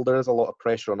animal. There is a lot of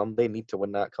pressure on them. They need to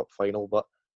win that cup final, but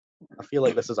I feel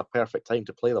like this is a perfect time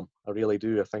to play them. I really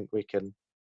do. I think we can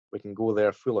go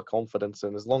there full of confidence,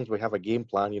 and as long as we have a game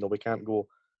plan, we can't go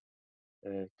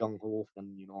gung ho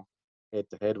and head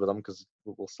to head with them, because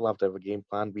we'll still have to have a game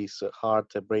plan, be so hard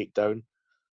to break down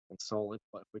and solid.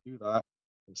 But if we do that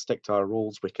and stick to our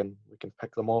roles, we can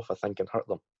pick them off, I think, and hurt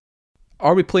them.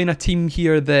 Are we playing a team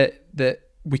here that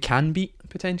we can beat,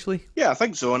 potentially? Yeah, I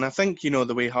think so. And I think,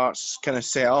 the way Hearts kind of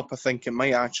set up, I think it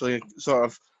might actually sort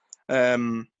of, I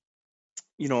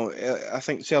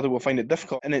think Celtic will find it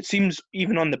difficult. And it seems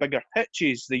even on the bigger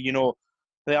pitches, they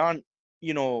aren't,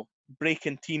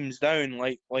 breaking teams down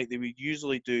like they would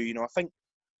usually do. I think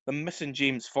the missing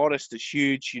James Forrest is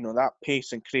huge. That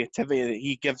pace and creativity that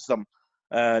he gives them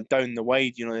down the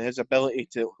wide. His ability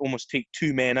to almost take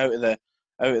 2 men out of the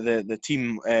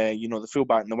team. The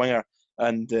fullback and the winger,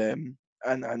 and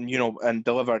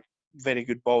deliver very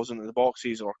good balls into the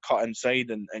boxes or cut inside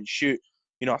and shoot.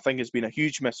 I think it's been a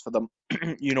huge miss for them.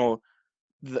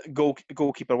 The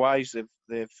goalkeeper wise,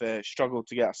 they've struggled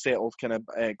to get a settled kind of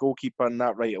goalkeeper, and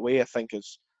that right away I think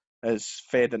is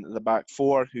fed into the back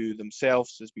four, who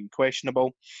themselves has been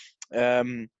questionable.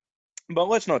 But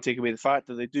let's not take away the fact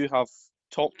that they do have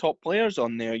top players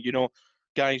on there.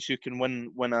 Guys who can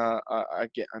win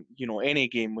any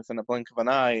game within a blink of an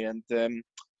eye, and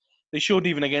they showed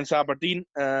even against Aberdeen,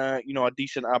 a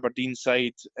decent Aberdeen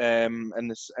side in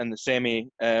the semi,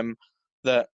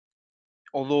 that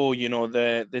although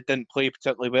they didn't play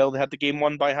particularly well, they had the game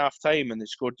won by half time, and they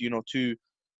scored 2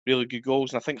 really good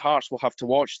goals. And I think Hearts will have to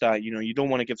watch that. You don't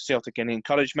want to give Celtic any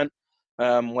encouragement.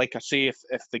 Like I say,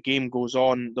 if the game goes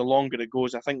on, the longer it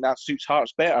goes, I think that suits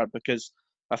Hearts better, because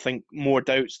I think more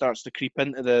doubt starts to creep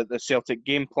into the Celtic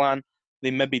game plan.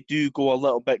 They maybe do go a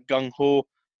little bit gung-ho,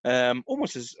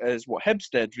 almost as what Hibs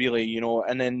did, really,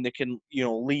 and then they can,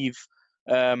 leave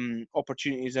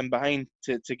opportunities in behind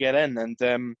to get in. And,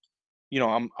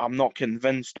 I'm not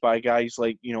convinced by guys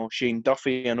like, Shane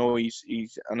Duffy. I know he's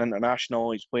an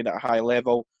international, he's played at a high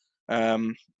level,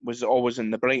 was always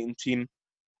in the Brighton team.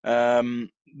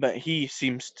 but he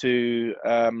seems to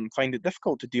find it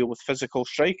difficult to deal with physical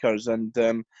strikers. And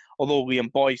although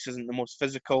Liam Boyce isn't the most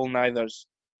physical, neither's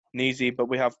Nazy, but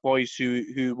we have boys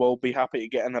who will be happy to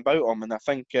get in about him. And I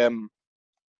think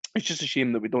it's just a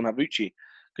shame that we don't have Uchi,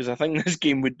 because I think this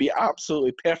game would be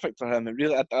absolutely perfect for him.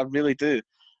 I really do.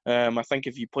 I think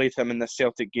if you played him in this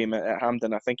Celtic game at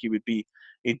Hampden, I think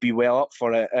he'd be well up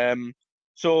for it.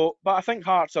 But I think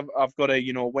Hearts have got to,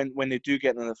 when they do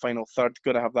get into the final third,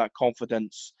 got to have that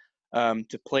confidence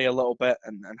to play a little bit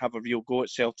and have a real go at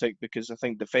Celtic, because I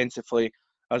think defensively,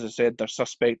 as I said, they're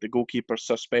suspect, the goalkeeper's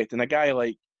suspect, and a guy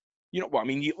like, you've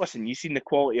seen the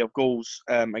quality of goals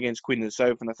against Queen of the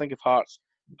South, and I think if Hearts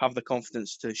have the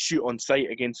confidence to shoot on sight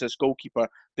against this goalkeeper,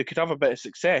 they could have a bit of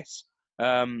success,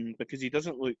 because he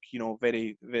doesn't look,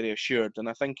 very, very assured. And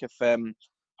I think if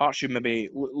Hearts should maybe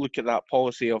look at that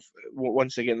policy of,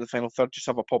 once they get to the final third, just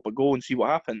have a pop a goal and see what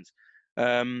happens.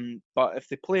 But if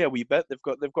they play a wee bit, they've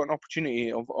got an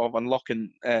opportunity of unlocking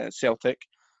Celtic.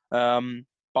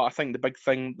 But I think the big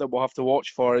thing that we'll have to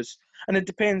watch for is, and it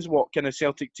depends what kind of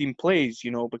Celtic team plays,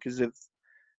 because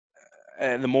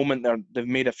at the moment they've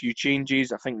made a few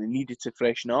changes. I think they needed to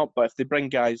freshen up. But if they bring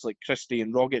guys like Christie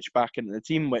and Rogic back into the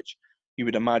team, which you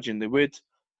would imagine they would,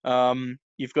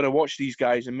 you've got to watch these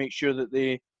guys and make sure that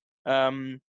they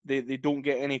don't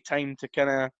get any time to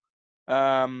kind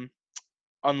of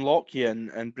unlock you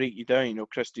and break you down.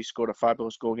 Christie scored a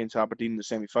fabulous goal against Aberdeen in the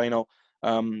semi-final.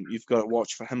 You've got to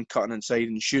watch for him cutting inside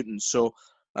and shooting. So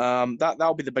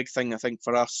that'll be the big thing, I think,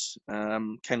 for us. I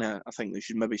think they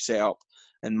should maybe set up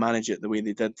and manage it the way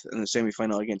they did in the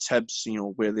semi-final against Hibs,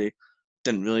 where they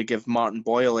didn't really give Martin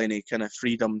Boyle any kind of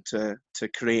freedom to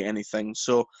create anything.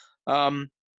 So I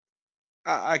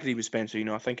agree with Spencer.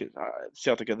 I think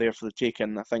Celtic are there for the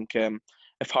taking. I think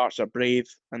if Hearts are brave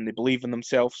and they believe in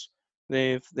themselves,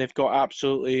 they've got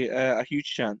absolutely a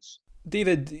huge chance.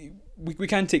 David, we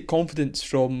can't take confidence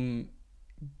from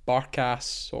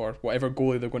Barkas or whatever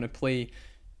goalie they're going to play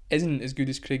isn't as good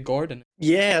as Craig Gordon.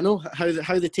 Yeah, I know how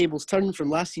the tables turned from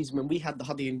last season when we had the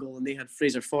Huddy in goal and they had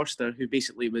Fraser Forster, who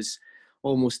basically was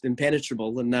almost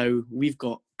impenetrable, and now we've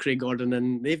got Craig Gordon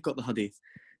and they've got the Huddy.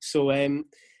 So as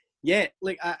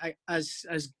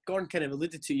Gordon kind of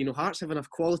alluded to, Hearts have enough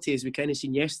quality, as we kind of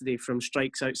seen yesterday, from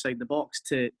strikes outside the box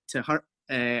to hurt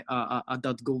a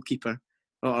dud goalkeeper,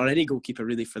 or any goalkeeper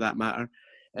really for that matter,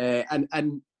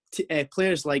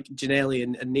 players like Ginnelly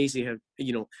and Nazy have,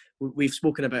 we've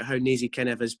spoken about how Nazy kind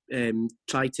of has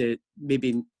tried to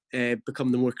maybe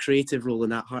become the more creative role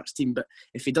in that Hearts team, but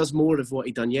if he does more of what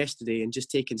he done yesterday and just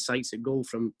taking sights at goal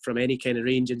from any kind of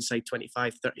range inside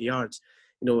 25, 30 yards,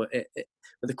 with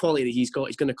the quality that he's got,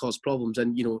 he's going to cause problems.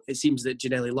 And it seems that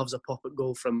Ginnelly loves a pop at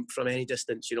goal from any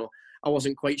distance. I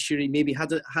wasn't quite sure he maybe had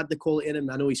the quality in him.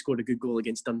 I know he scored a good goal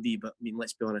against Dundee, but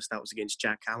let's be honest, that was against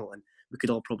Jack Hamilton. We could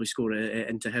all probably score it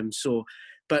into him. So,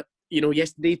 but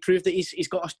yesterday proved that he's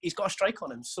got a strike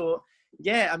on him. So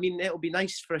yeah, it'll be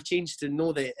nice for a change to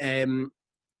know that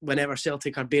whenever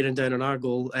Celtic are bearing down on our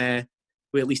goal,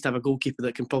 we at least have a goalkeeper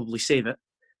that can probably save it.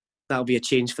 That'll be a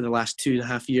change for the last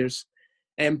 2.5 years.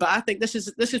 But I think this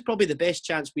is probably the best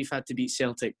chance we've had to beat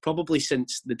Celtic, probably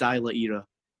since the Dyla era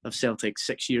of Celtic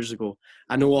 6 years ago.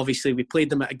 I know obviously we played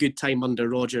them at a good time under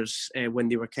Rodgers when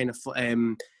they were kind of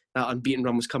that unbeaten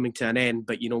run was coming to an end.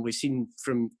 But we've seen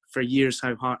for years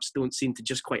how Hearts don't seem to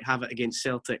just quite have it against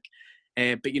Celtic.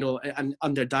 But and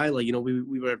under Dyla,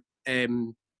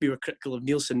 we were critical of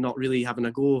Nielsen not really having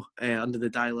a go under the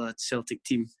Dyla Celtic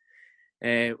team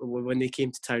when they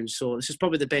came to town. So this is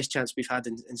probably the best chance we've had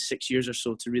in 6 years or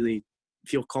so to really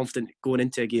feel confident going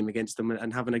into a game against them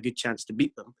and having a good chance to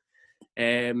beat them.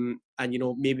 And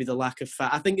maybe the lack of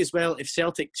I think as well, if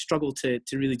Celtic struggle to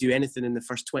really do anything in the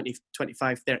first 20,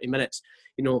 25, 30 minutes,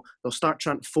 they'll start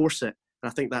trying to force it. And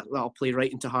I think that'll play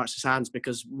right into Hearts' hands,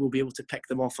 because we'll be able to pick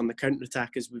them off on the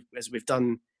counter-attack as we've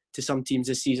done to some teams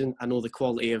this season. I know the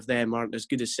quality of them aren't as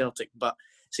good as Celtic, but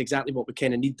it's exactly what we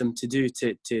kind of need them to do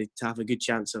to have a good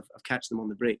chance of catching them on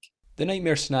the break. The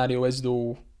nightmare scenario is,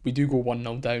 though, we do go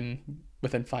 1-0 down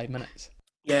within 5 minutes.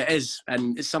 Yeah, it is.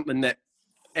 And it's something that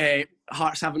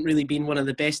Hearts haven't really been one of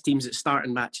the best teams at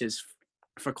starting matches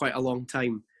for quite a long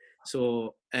time.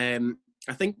 So I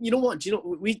think, Gordon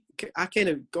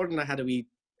and I had a wee,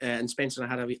 and Spencer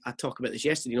and I had a talk about this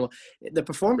yesterday. The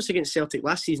performance against Celtic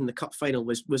last season, the cup final,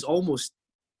 was almost,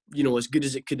 as good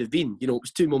as it could have been. It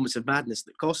was 2 moments of madness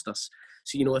that cost us.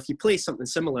 So, if you play something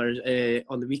similar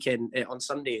on the weekend, on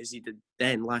Sunday, as you did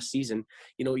then last season,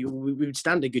 we would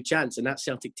stand a good chance. And that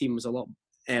Celtic team was a lot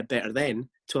better then.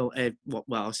 I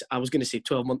was going to say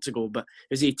 12 months ago, but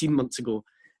it was 18 months ago.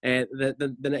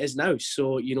 than it is now.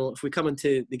 So, if we come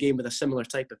into the game with a similar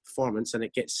type of performance and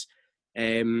it gets,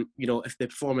 if the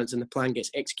performance and the plan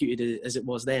gets executed as it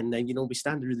was then we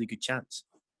stand a really good chance.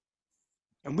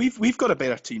 And we've got a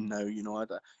better team now, even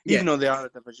though they are a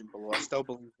division below. I still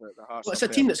believe that the Hearts. Well, it's a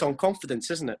team that's on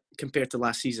confidence, isn't it, compared to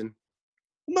last season?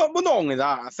 Not only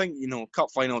that. I think cup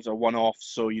finals are one-off,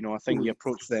 so I think you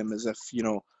approach them as if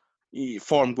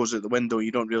form goes out the window.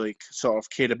 You don't really sort of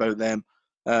care about them.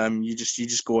 You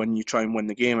just go in, you try and win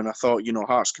the game. And I thought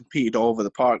Hearts competed all over the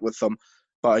park with them,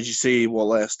 but as you say, what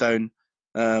let us down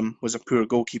was a poor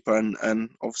goalkeeper and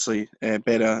obviously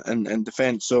better in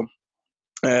defence. So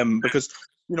because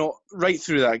right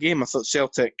through that game, I thought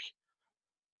Celtic,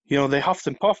 they huffed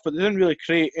and puffed, but they didn't really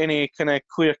create any kind of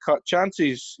clear-cut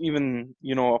chances, even,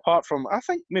 apart from, I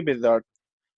think maybe from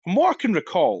what I can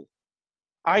recall,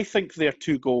 I think their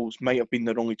 2 goals might have been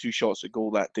their only 2 shots at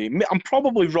goal that day. I'm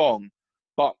probably wrong,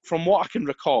 but from what I can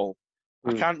recall,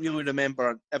 I can't really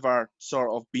remember ever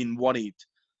sort of being worried.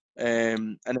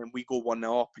 And then we go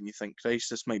 1-0 up and you think, Christ,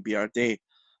 this might be our day.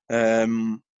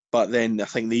 But then I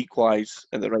think they equalised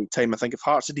at the right time. I think if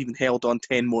Hearts had even held on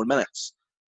 10 more minutes,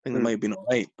 I think they might have been all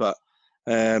right. But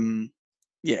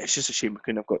it's just a shame we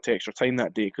couldn't have got to extra time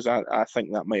that day, because I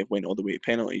think that might have went all the way to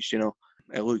penalties.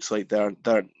 It looks like they're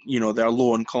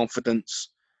low on confidence.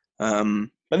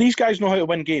 But these guys know how to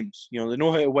win games. They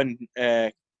know how to win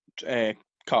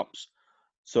cups.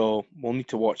 So we'll need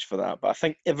to watch for that. But I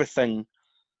think everything,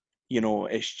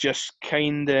 is just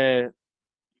kind of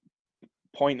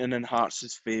pointing in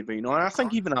Hearts' favour. And I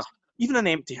think even an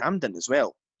empty Hampden as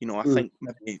well. I think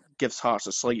maybe it gives Hearts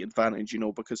a slight advantage.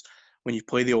 Because when you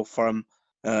play the Old Firm,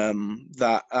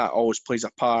 that always plays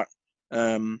a part.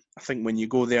 I think when you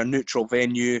go there, neutral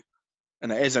venue,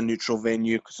 and it is a neutral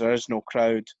venue because there is no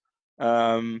crowd,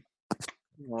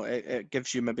 it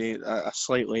gives you maybe a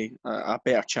slightly a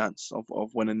better chance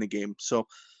of winning the game. So,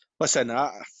 listen,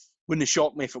 wouldn't have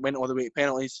shocked me if it went all the way to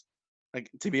penalties,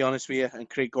 to be honest with you, and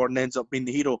Craig Gordon ends up being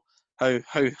the hero. How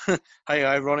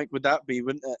ironic would that be,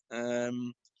 wouldn't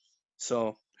it?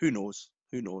 So, who knows?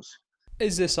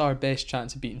 Is this our best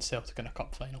chance of beating Celtic in a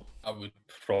cup final? I would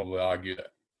probably argue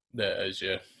that it is,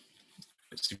 yeah.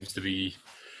 It seems to be...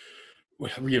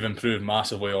 We have improved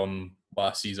massively on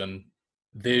last season.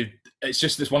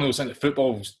 It's one of those things that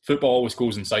football always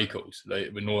goes in cycles.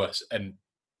 Right? We know this. And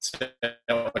Celtic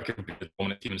have been the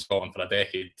dominant team in Scotland for a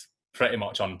decade, pretty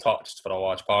much untouched for a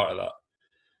large part of that.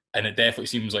 And it definitely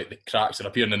seems like the cracks are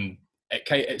appearing. And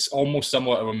it's almost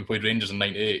similar to when we played Rangers in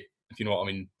 '98, if you know what I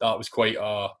mean. That was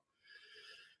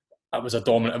a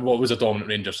dominant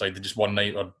Rangers side. They just won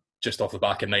 9, or just off the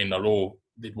back of 9 in a row.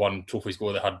 They'd won trophies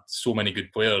go. They had so many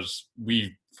good players.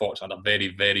 We fortunately had a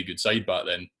very, very good side back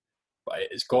then. But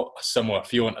it's got a similar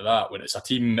feeling to that when it's a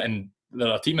team and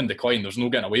they're a team in decline. There's no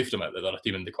getting away from it that they're a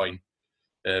team in decline.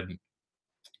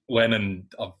 Lennon,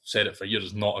 I've said it for years,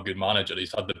 is not a good manager.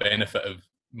 He's had the benefit of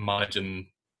managing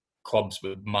clubs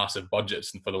with massive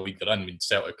budgets, and for the league they're in,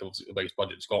 Celtic was the biggest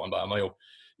budget in Scotland by a mile.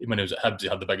 Even when he was at Hibs, he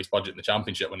had the biggest budget in the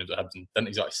Championship when he was at Hibs, and didn't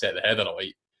exactly set the heather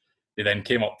alight. They then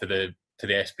came up to the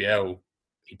SPL.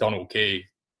 He'd done okay.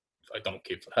 I'd done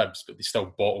okay for Hibs, but they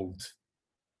still bottled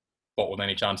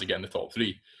any chance of getting the top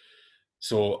 3.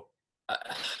 So,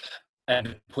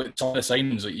 and some of the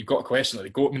signs that you've got to question, the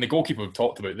goalkeeper we've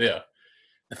talked about there.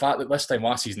 The fact that this time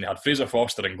last season they had Fraser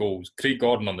Forster in goals, Craig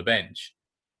Gordon on the bench,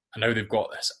 and now they've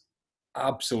got this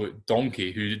absolute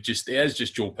donkey who is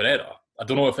just Joe Pereira. I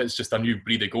don't know if it's just a new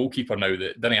breed of goalkeeper now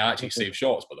that didn't actually save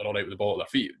shots, but they're all right with the ball at their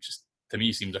feet, which just, to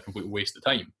me, seems a complete waste of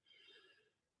time.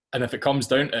 And if it comes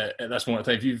down to, at this moment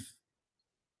in time,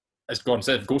 as Gordon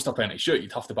said, if it goes to a penalty shoot,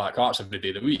 you'd have to back Hearts every day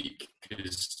of the week,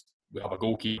 because we have a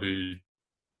goalkeeper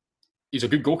he's a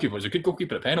good goalkeeper. He's a good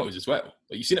goalkeeper at penalties as well.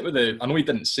 You've seen it with I know he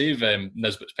didn't save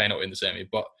Nisbet's penalty in the semi,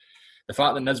 but the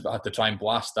fact that Nisbet had to try and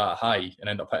blast that high and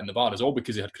end up hitting the bar is all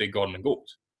because he had Craig Gordon in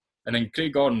goals. And then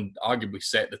Craig Gordon arguably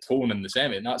set the tone in the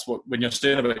semi, and that's what, when you're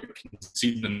saying about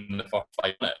conceding in the first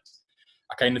 5 minutes,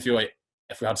 I kind of feel like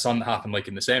if we had something happen like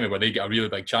in the semi where they get a really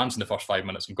big chance in the first 5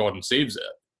 minutes and Gordon saves it,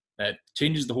 it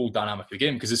changes the whole dynamic of the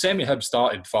game. Because the semi Hibs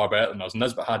started far better than us.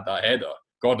 Nisbet had that header.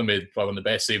 Gordon made probably one of the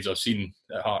best saves I've seen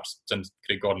at Hearts since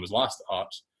Craig Gordon was last at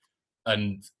Hearts.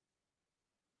 And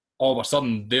all of a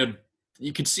sudden,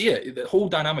 you could see it. The whole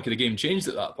dynamic of the game changed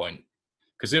at that point.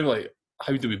 Because they were like,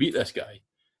 how do we beat this guy?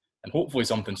 And hopefully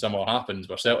something similar happens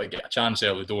where Celtic get a chance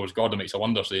early doors, Gordon makes a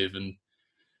wonder save, and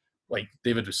like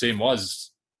David was saying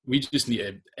we just need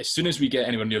to, as soon as we get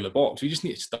anywhere near the box, we just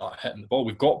need to start hitting the ball.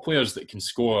 We've got players that can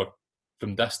score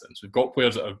from distance. We've got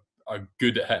players that are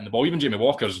good at hitting the ball. Even Jamie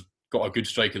Walker's got a good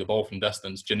strike of the ball from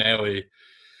distance. Ginnelly,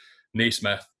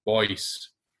 Naismith, Boyce,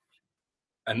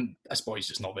 And this boy's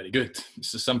just not very good.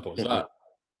 It's as simple as that.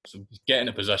 So get in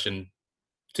a position,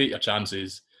 take your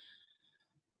chances.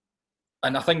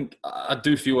 And I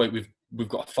do feel like we've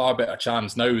got a far better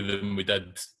chance now than we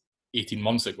did 18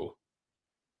 months ago.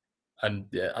 And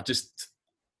yeah, I just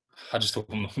hope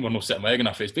we're not sitting my egg in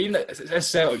our face. But even it's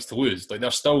Celtics to lose, like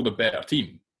they're still the better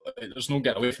team. There's no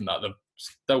getting away from that. They're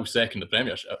still second in the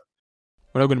Premiership.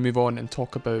 We're now going to move on and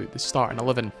talk about the starting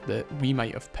 11 that we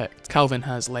might have picked. Calvin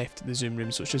has left the Zoom room,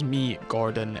 so it's just me,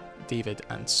 Gordon, David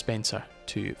and Spencer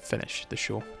to finish the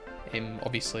show.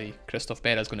 Obviously, Christoph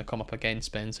Berra is going to come up again,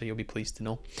 Spencer, you'll be pleased to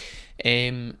know.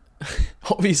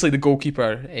 Obviously, the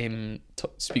goalkeeper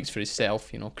speaks for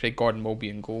himself. Craig Gordon will be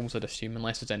in goals, I'd assume,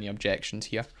 unless there's any objections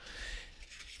here.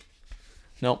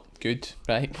 No, good.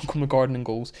 Right, we'll go with Gordon in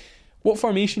goals. What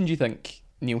formation do you think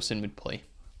Nielsen would play?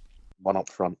 One up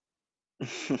front. I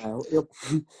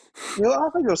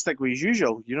think he'll stick with his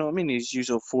usual. You know what I mean? His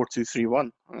usual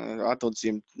 4-2-3-1. I don't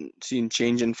see him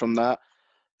changing from that.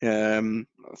 I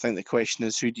think the question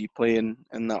is, who do you play in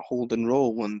that holding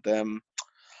role? And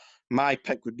my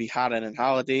pick would be Harron and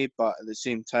Halliday, but at the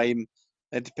same time,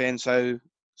 it depends how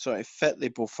sort of fit they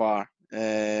both are.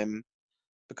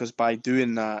 Because by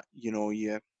doing that,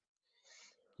 you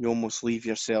almost leave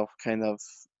yourself kind of.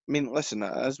 I mean, listen,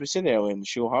 as we said earlier in the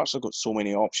show, Hearts have got so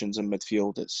many options in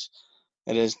midfield. It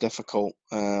is difficult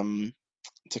to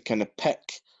kind of pick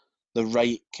the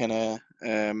right kind of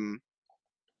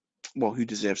who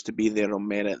deserves to be there on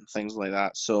merit and things like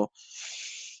that. So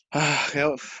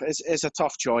it's a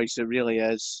tough choice. It really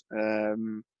is.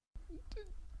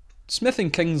 Smith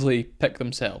and Kingsley pick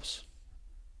themselves.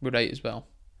 We're right as well.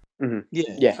 Mm-hmm.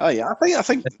 Yeah. Oh yeah. I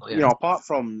think apart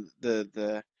from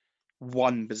the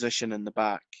one position in the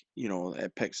back,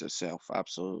 it picks itself,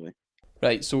 absolutely.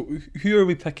 Right, so who are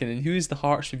we picking, and who is the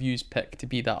Hearts Review's pick to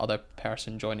be that other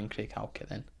person joining Craig Halkett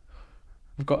then?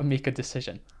 We've got to make a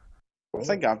decision. I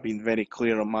think I've been very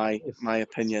clear on my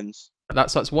opinions.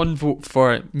 That's one vote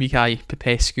for Mihai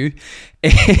Popescu.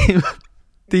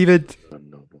 David?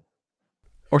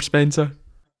 Or Spencer?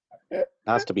 It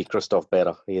has to be Christoph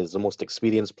Berra. He is the most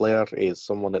experienced player. He is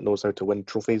someone that knows how to win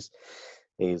trophies.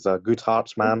 He's a good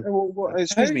Hearts man.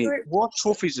 Excuse me, what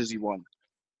trophies has he won?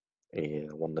 He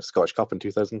won the Scottish Cup in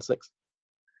 2006.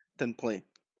 Didn't play.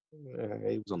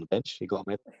 He was on the bench. He got a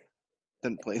medal.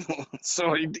 Didn't play.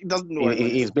 So he doesn't know.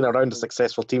 He's been around a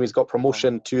successful team. He's got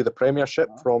promotion to the Premiership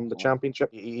from the Championship.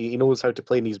 He knows how to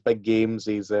play in these big games.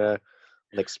 He's an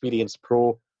experienced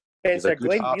pro. He's a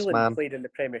good Hearts man. Played in the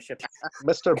Premiership.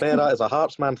 Mr. Berra is a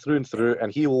Hearts man through and through,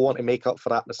 and he will want to make up for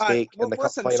that mistake in the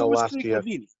cup final last year.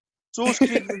 So is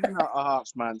Craig Levine a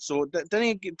Hearts man. So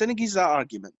didn't give that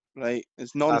argument, right?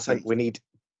 It's nonsense. I think we need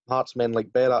Hearts men like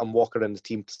Berra and Walker in the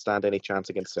team to stand any chance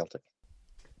against Celtic.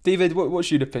 David,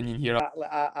 what's your opinion here?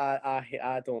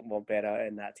 I don't want Berra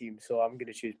in that team, so I'm going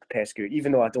to choose Popescu,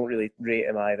 even though I don't really rate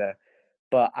him either.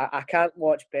 But I can't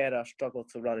watch Berra struggle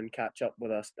to run and catch up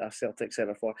with a Celtic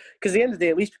centre forward. Because at the end of the day,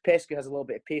 at least Popescu has a little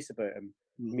bit of pace about him.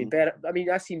 Mm-hmm. I mean,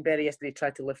 I seen Berra yesterday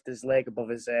try to lift his leg above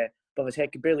his head,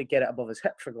 could barely get it above his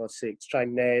hip, for God's sake, to try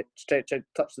and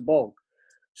touch the ball.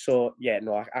 So yeah,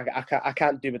 no, I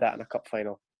can't do with that in a cup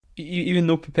final. Even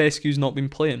though Popescu's not been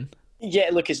playing. Yeah,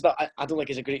 look, it's not. I don't think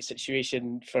it's a great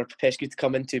situation for Popescu to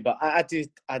come into, but I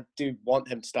do want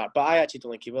him to start. But I actually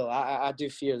don't think he will. I do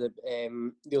fear that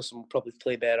Nielsen will probably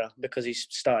play better because he's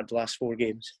started the last 4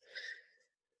 games.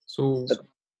 So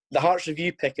the Hearts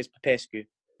Review pick is Popescu.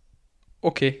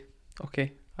 Okay.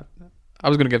 I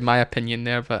was going to give my opinion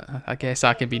there, but I guess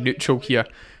I can be neutral here.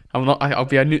 I'll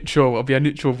be a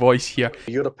neutral voice here.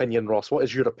 Your opinion, Ross. What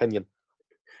is your opinion?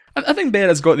 I think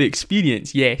Berra's got the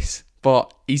experience, yes,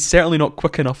 but he's certainly not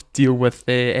quick enough to deal with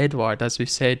Edouard, as we've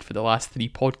said for the last 3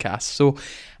 podcasts. So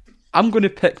I'm going to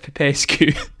pick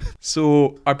Popescu.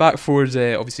 So our back four is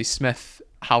obviously Smith,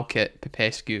 Halkett,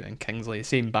 Popescu and Kingsley, the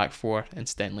same back four,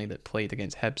 incidentally, that played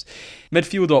against Hibs.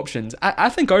 Midfield options. I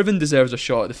think Irvin deserves a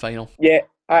shot at the final. Yeah,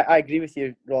 I agree with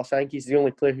you, Ross. I think he's the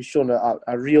only player who's shown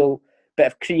a real bit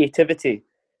of creativity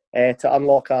to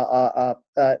unlock that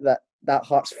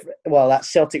Hearts, that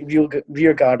Celtic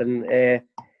rear guard and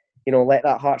let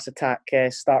that Hearts attack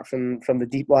start from the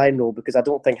deep line role, because I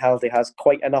don't think Halliday has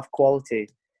quite enough quality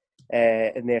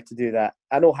in there to do that.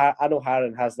 I know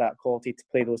Harron has that quality to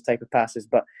play those type of passes,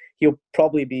 but he'll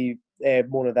probably be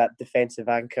more of that defensive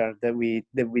anchor that we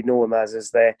know him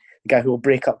as the guy who will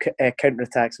break up counter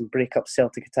attacks and break up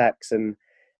Celtic attacks. And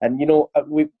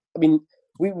we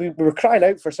were crying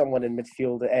out for someone in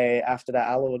midfield after that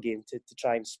Alloa game to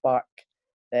try and spark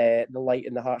the light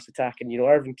in the Hearts attack. And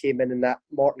Irvin came in that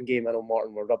Morton game. I know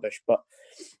Morton were rubbish, but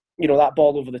that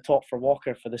ball over the top for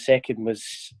Walker for the second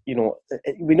was,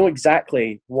 we know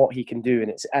exactly what he can do,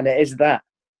 and it is that.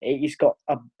 He's got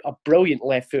a brilliant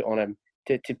left foot on him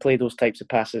to play those types of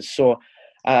passes. So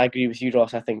I agree with you,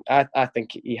 Ross. I think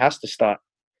he has to start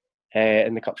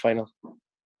in the cup final.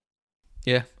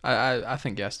 Yeah, I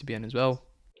think he has to be in as well.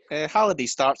 Halliday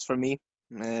starts for me.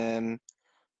 I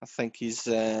think his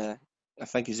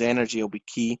energy will be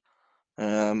key.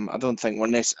 I don't think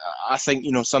I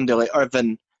think somebody like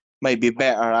Irvin might be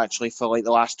better actually for like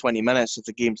the last 20 minutes if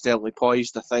the game's deadly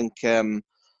poised. I think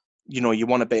you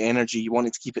want a bit of energy, you want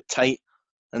it to keep it tight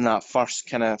in that first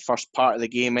part of the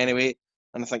game anyway.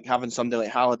 And I think having somebody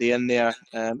like Halliday in there,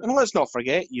 and let's not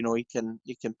forget, he can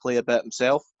play a bit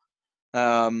himself.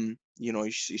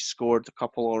 He's scored a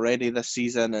couple already this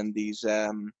season, and he's I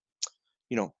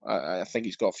think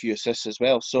he's got a few assists as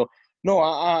well. So no,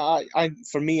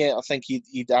 for me, I think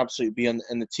he'd absolutely be in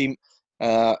the team.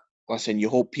 Listen, you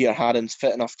hope Peter Haddon's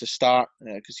fit enough to start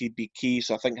because he'd be key.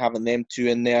 So I think having them two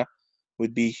in there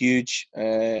would be huge.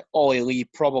 Ollie Lee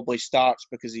probably starts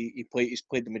because he's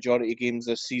played the majority of games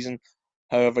this season.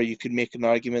 However, you could make an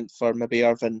argument for maybe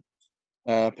Irvin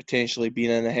potentially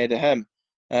being in ahead of him.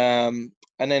 And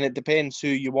then it depends who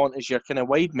you want as your kind of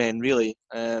wide men, really,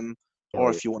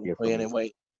 or if you want to play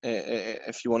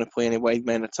any wide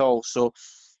men at all. So,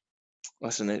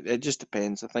 listen, it just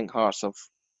depends. I think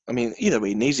either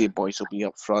way, Nazy boys will be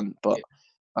up front, but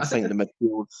I think the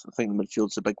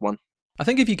midfield's a big one. I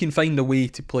think if you can find a way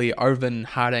to play Irvin,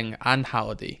 Haring, and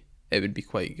Halliday, it would be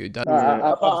quite good.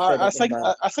 I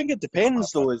think it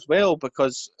depends though as well,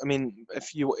 because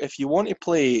if you want to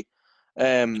play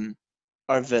Irvin,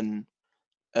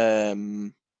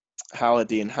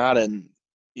 Halliday, and Haring,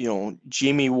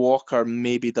 Jamie Walker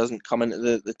maybe doesn't come into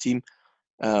the team,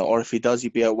 or if he does,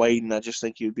 he'd be out wide, and I just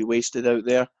think he would be wasted out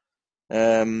there.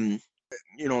 The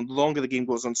longer the game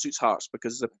goes on suits Hearts,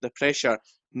 because the pressure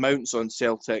mounts on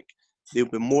Celtic, they'll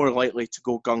be more likely to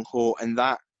go gung-ho, and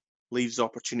that leaves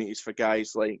opportunities for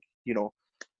guys like,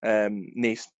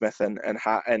 Naismith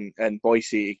and Boyce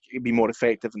to be more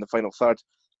effective in the final third.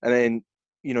 And then,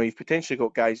 you've potentially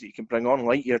got guys that you can bring on,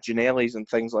 like your Ginellis and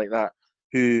things like that,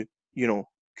 who,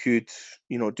 could,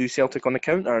 do Celtic on the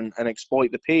counter and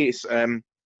exploit the pace and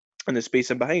the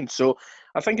space in behind. So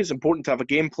I think it's important to have a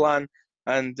game plan,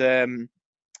 and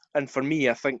for me,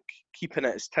 I think keeping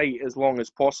it as tight as long as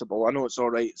possible. I know it's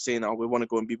all right saying, we want to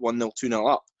go and be 1-0,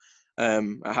 2-0 up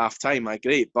at half-time. I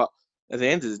agree. But at the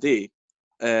end of the day,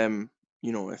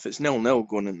 if it's 0-0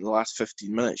 going in the last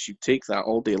 15 minutes, you take that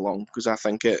all day long, because I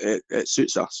think it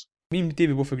suits us. Me and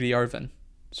David both agree Irvin.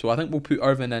 So I think we'll put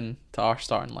Irvin in to our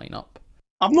starting lineup.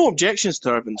 I've no objections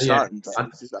to Irvin starting.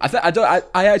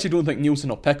 I actually don't think Nielsen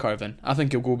will pick Irvin. I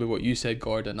think he'll go with what you said,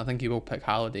 Gordon. I think he will pick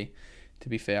Halliday, to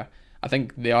be fair. I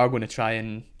think they are going to try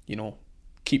and,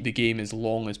 keep the game as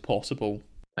long as possible.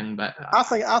 But I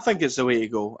think it's the way to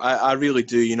go. I really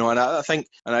do, and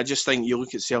I just think you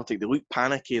look at Celtic, they look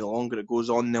panicky the longer it goes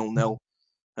on 0-0.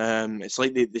 It's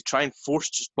like they try and force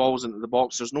just balls into the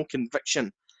box. There's no conviction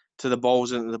to the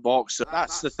balls into the box. So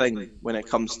that's the thing when it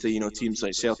comes to teams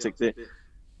like Celtic.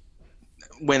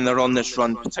 When they're on this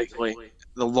run, particularly,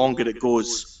 the longer it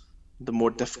goes, the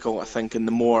more difficult I think, and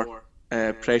the more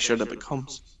pressure that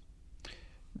becomes.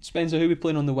 Spencer, who are we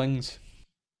playing on the wings?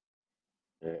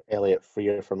 Elliot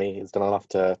Freer for me. He's done enough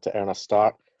to earn a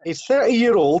start. He's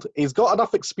 30-year-old. He's got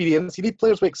enough experience. You need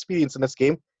players with experience in this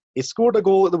game. He scored a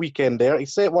goal at the weekend there. He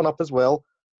set one up as well.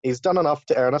 He's done enough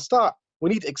to earn a start.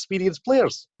 We need experienced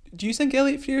players. Do you think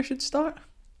Elliot Freer should start?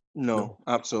 No,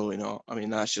 absolutely not.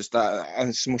 That's just that. And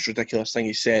it's the most ridiculous thing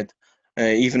he said,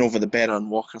 even over the Berra and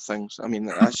Walker things.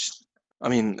 That's just,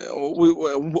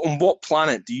 on what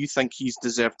planet do you think he's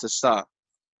deserved to start?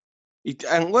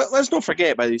 And let's not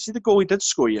forget, by the way, see the goal he did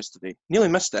score yesterday. Nearly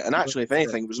missed it, and actually, if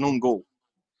anything, it was an own goal.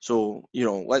 So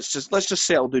let's just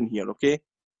settle down here, okay?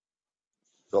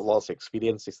 Got lots of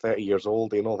experience. He's 30 years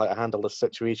old. He knows how to handle this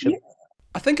situation. Yeah.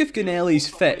 I think if Ginelli's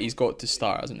fit, he's got to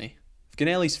start, hasn't he? If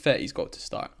Ginelli's fit, he's got to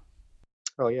start.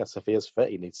 Oh yes, if he is fit,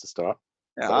 he needs to start.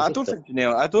 Yeah, I don't think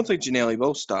Ginelli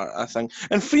will start. I think,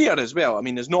 and Freer as well.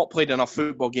 Has not played enough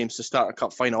football games to start a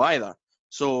cup final either.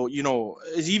 So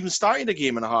has he even started a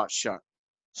game in a Hearts shirt?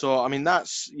 So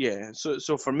that's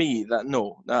So for me,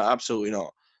 absolutely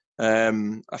not.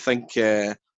 I think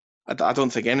I don't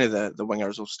think any of the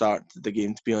wingers will start the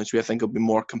game. To be honest with you, I think it'll be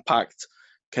more compact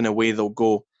kind of way they'll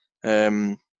go.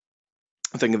 I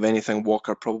think if anything,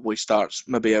 Walker probably starts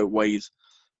maybe out wide.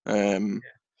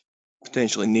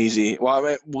 Potentially Nazy.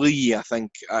 Well, Lee, I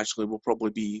think actually will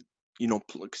probably be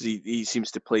because he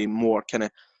seems to play more kind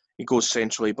of. He goes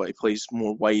centrally, but he plays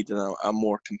more wide in a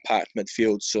more compact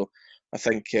midfield. So I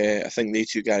think they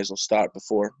two guys will start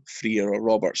before Freer or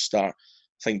Roberts start.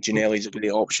 I think Ginelli's a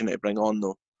great option to bring on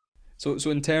though. So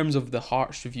in terms of the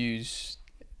Hearts reviews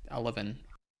 11,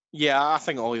 yeah, I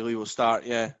think Ollie Lee will start.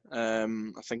 Yeah, I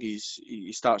think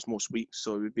he starts most weeks,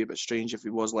 so it would be a bit strange if he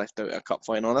was left out of a cup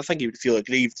final. And I think he would feel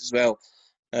aggrieved as well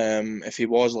if he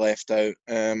was left out.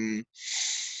 I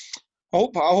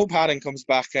hope Haring comes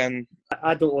back in.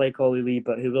 I don't like Ollie Lee,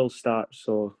 but he will start,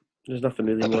 so there's nothing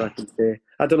really more I can say.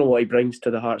 I don't know what he brings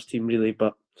to the Hearts team really,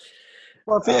 but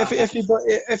Well,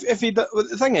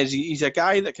 the thing is, he's a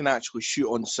guy that can actually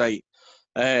shoot on sight,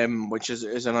 which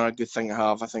is another good thing to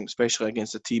have. I think, especially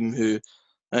against a team who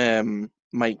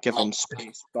might give him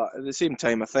space. But at the same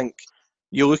time, I think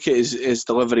you look at his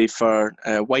delivery for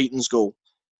Whiting's goal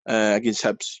against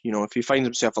Hibs. You know, if he finds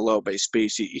himself a little bit of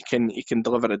space, he can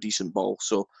deliver a decent ball.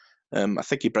 So I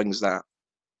think he brings that.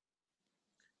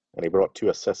 And he brought 2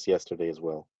 assists yesterday as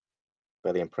well.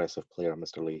 Very impressive player,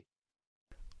 Mr. Lee.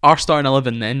 our starting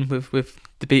 11 then, we've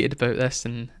debated about this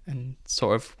and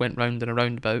sort of went round and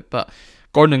around about, but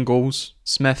Gordon in goals,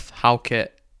 Smith,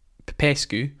 Halkett,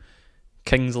 Popescu,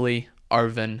 Kingsley,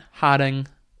 Irvin, Haring,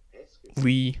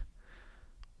 Lee,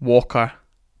 Walker,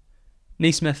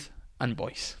 Naismith and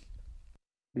Boyce.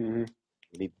 Mm-hmm.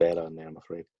 You need better in there, I'm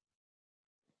afraid.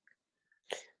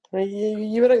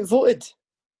 You were outvoted.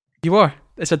 You are.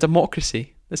 It's a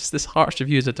democracy. This Hearts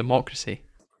review is a democracy.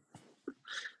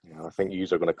 Yeah, I think you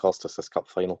are going to cost us this cup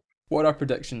final. What are our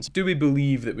predictions? Do we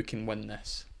believe that we can win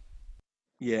this?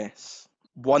 Yes.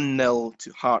 1-0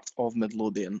 to Heart of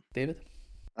Midlothian. David?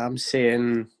 I'm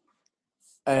saying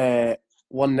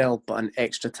 1-0, but an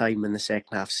extra time in the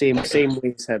second half. Same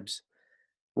way as Hibs.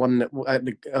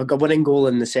 I've got winning goal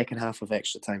in the second half of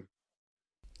extra time.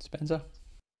 Spencer?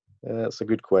 That's a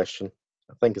good question.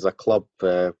 I think as a club,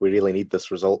 we really need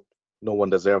this result. No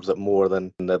one deserves it more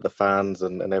than the fans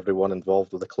and everyone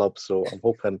involved with the club. So I'm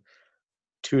hoping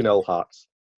 2-0 Hearts.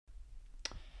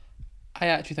 I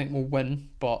actually think we'll win,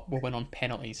 but we'll win on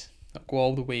penalties. It'll go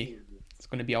all the way. It's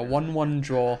going to be a 1-1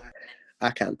 draw. I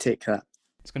can't take that.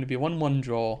 It's going to be a 1-1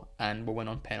 draw and we'll win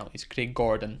on penalties. Craig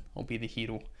Gordon will be the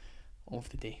hero of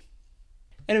the day.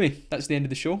 Anyway, that's the end of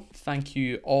the show. Thank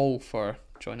you all for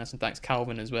joining us, and thanks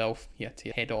Calvin as well. He had to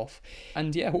head off.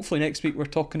 And yeah, hopefully next week we're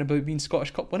talking about being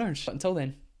Scottish Cup winners. But until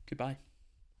then, goodbye.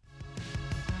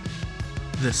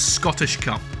 The Scottish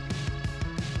Cup,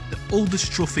 the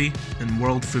oldest trophy in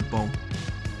world football,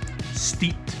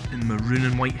 steeped in maroon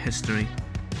and white history.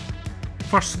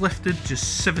 First lifted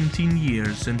just 17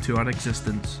 years into our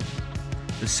existence.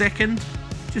 The second,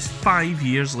 just 5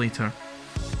 years later.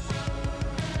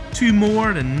 2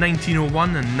 more in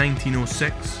 1901 and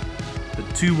 1906,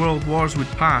 but 2 world wars would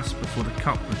pass before the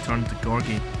cup returned to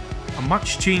Gorgie. A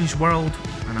much changed world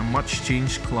and a much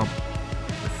changed club.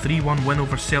 The 3-1 win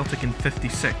over Celtic in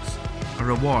 '56, a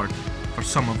reward for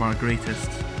some of our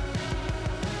greatest.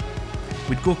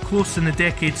 We'd go close in the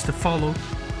decades to follow,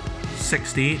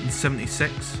 68 and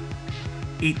 76,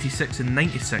 86 and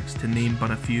 96 to name but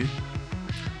a few.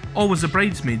 Always the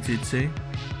bridesmaids, you'd say.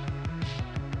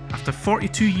 After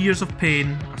 42 years of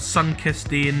pain, a sun-kissed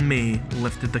day in May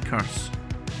lifted the curse.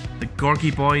 The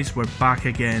Gorgie boys were back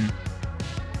again.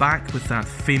 Back with that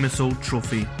famous old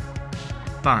trophy.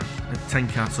 Back at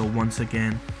Tynecastle once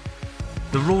again.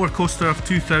 The roller coaster of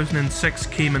 2006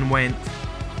 came and went.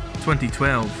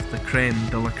 2012, the creme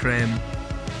de la creme.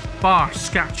 Barr,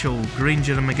 Scatchell,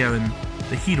 Granger and McGowan,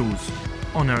 the heroes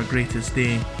on our greatest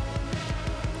day.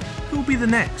 Who'll be the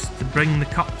next to bring the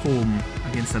cup home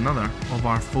against another of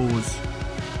our foes?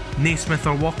 Naismith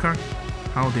or Walker?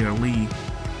 How dare Lee?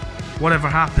 Whatever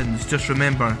happens, just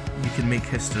remember you can make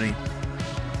history.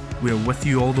 We're with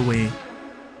you all the way.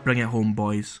 Bring it home,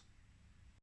 boys.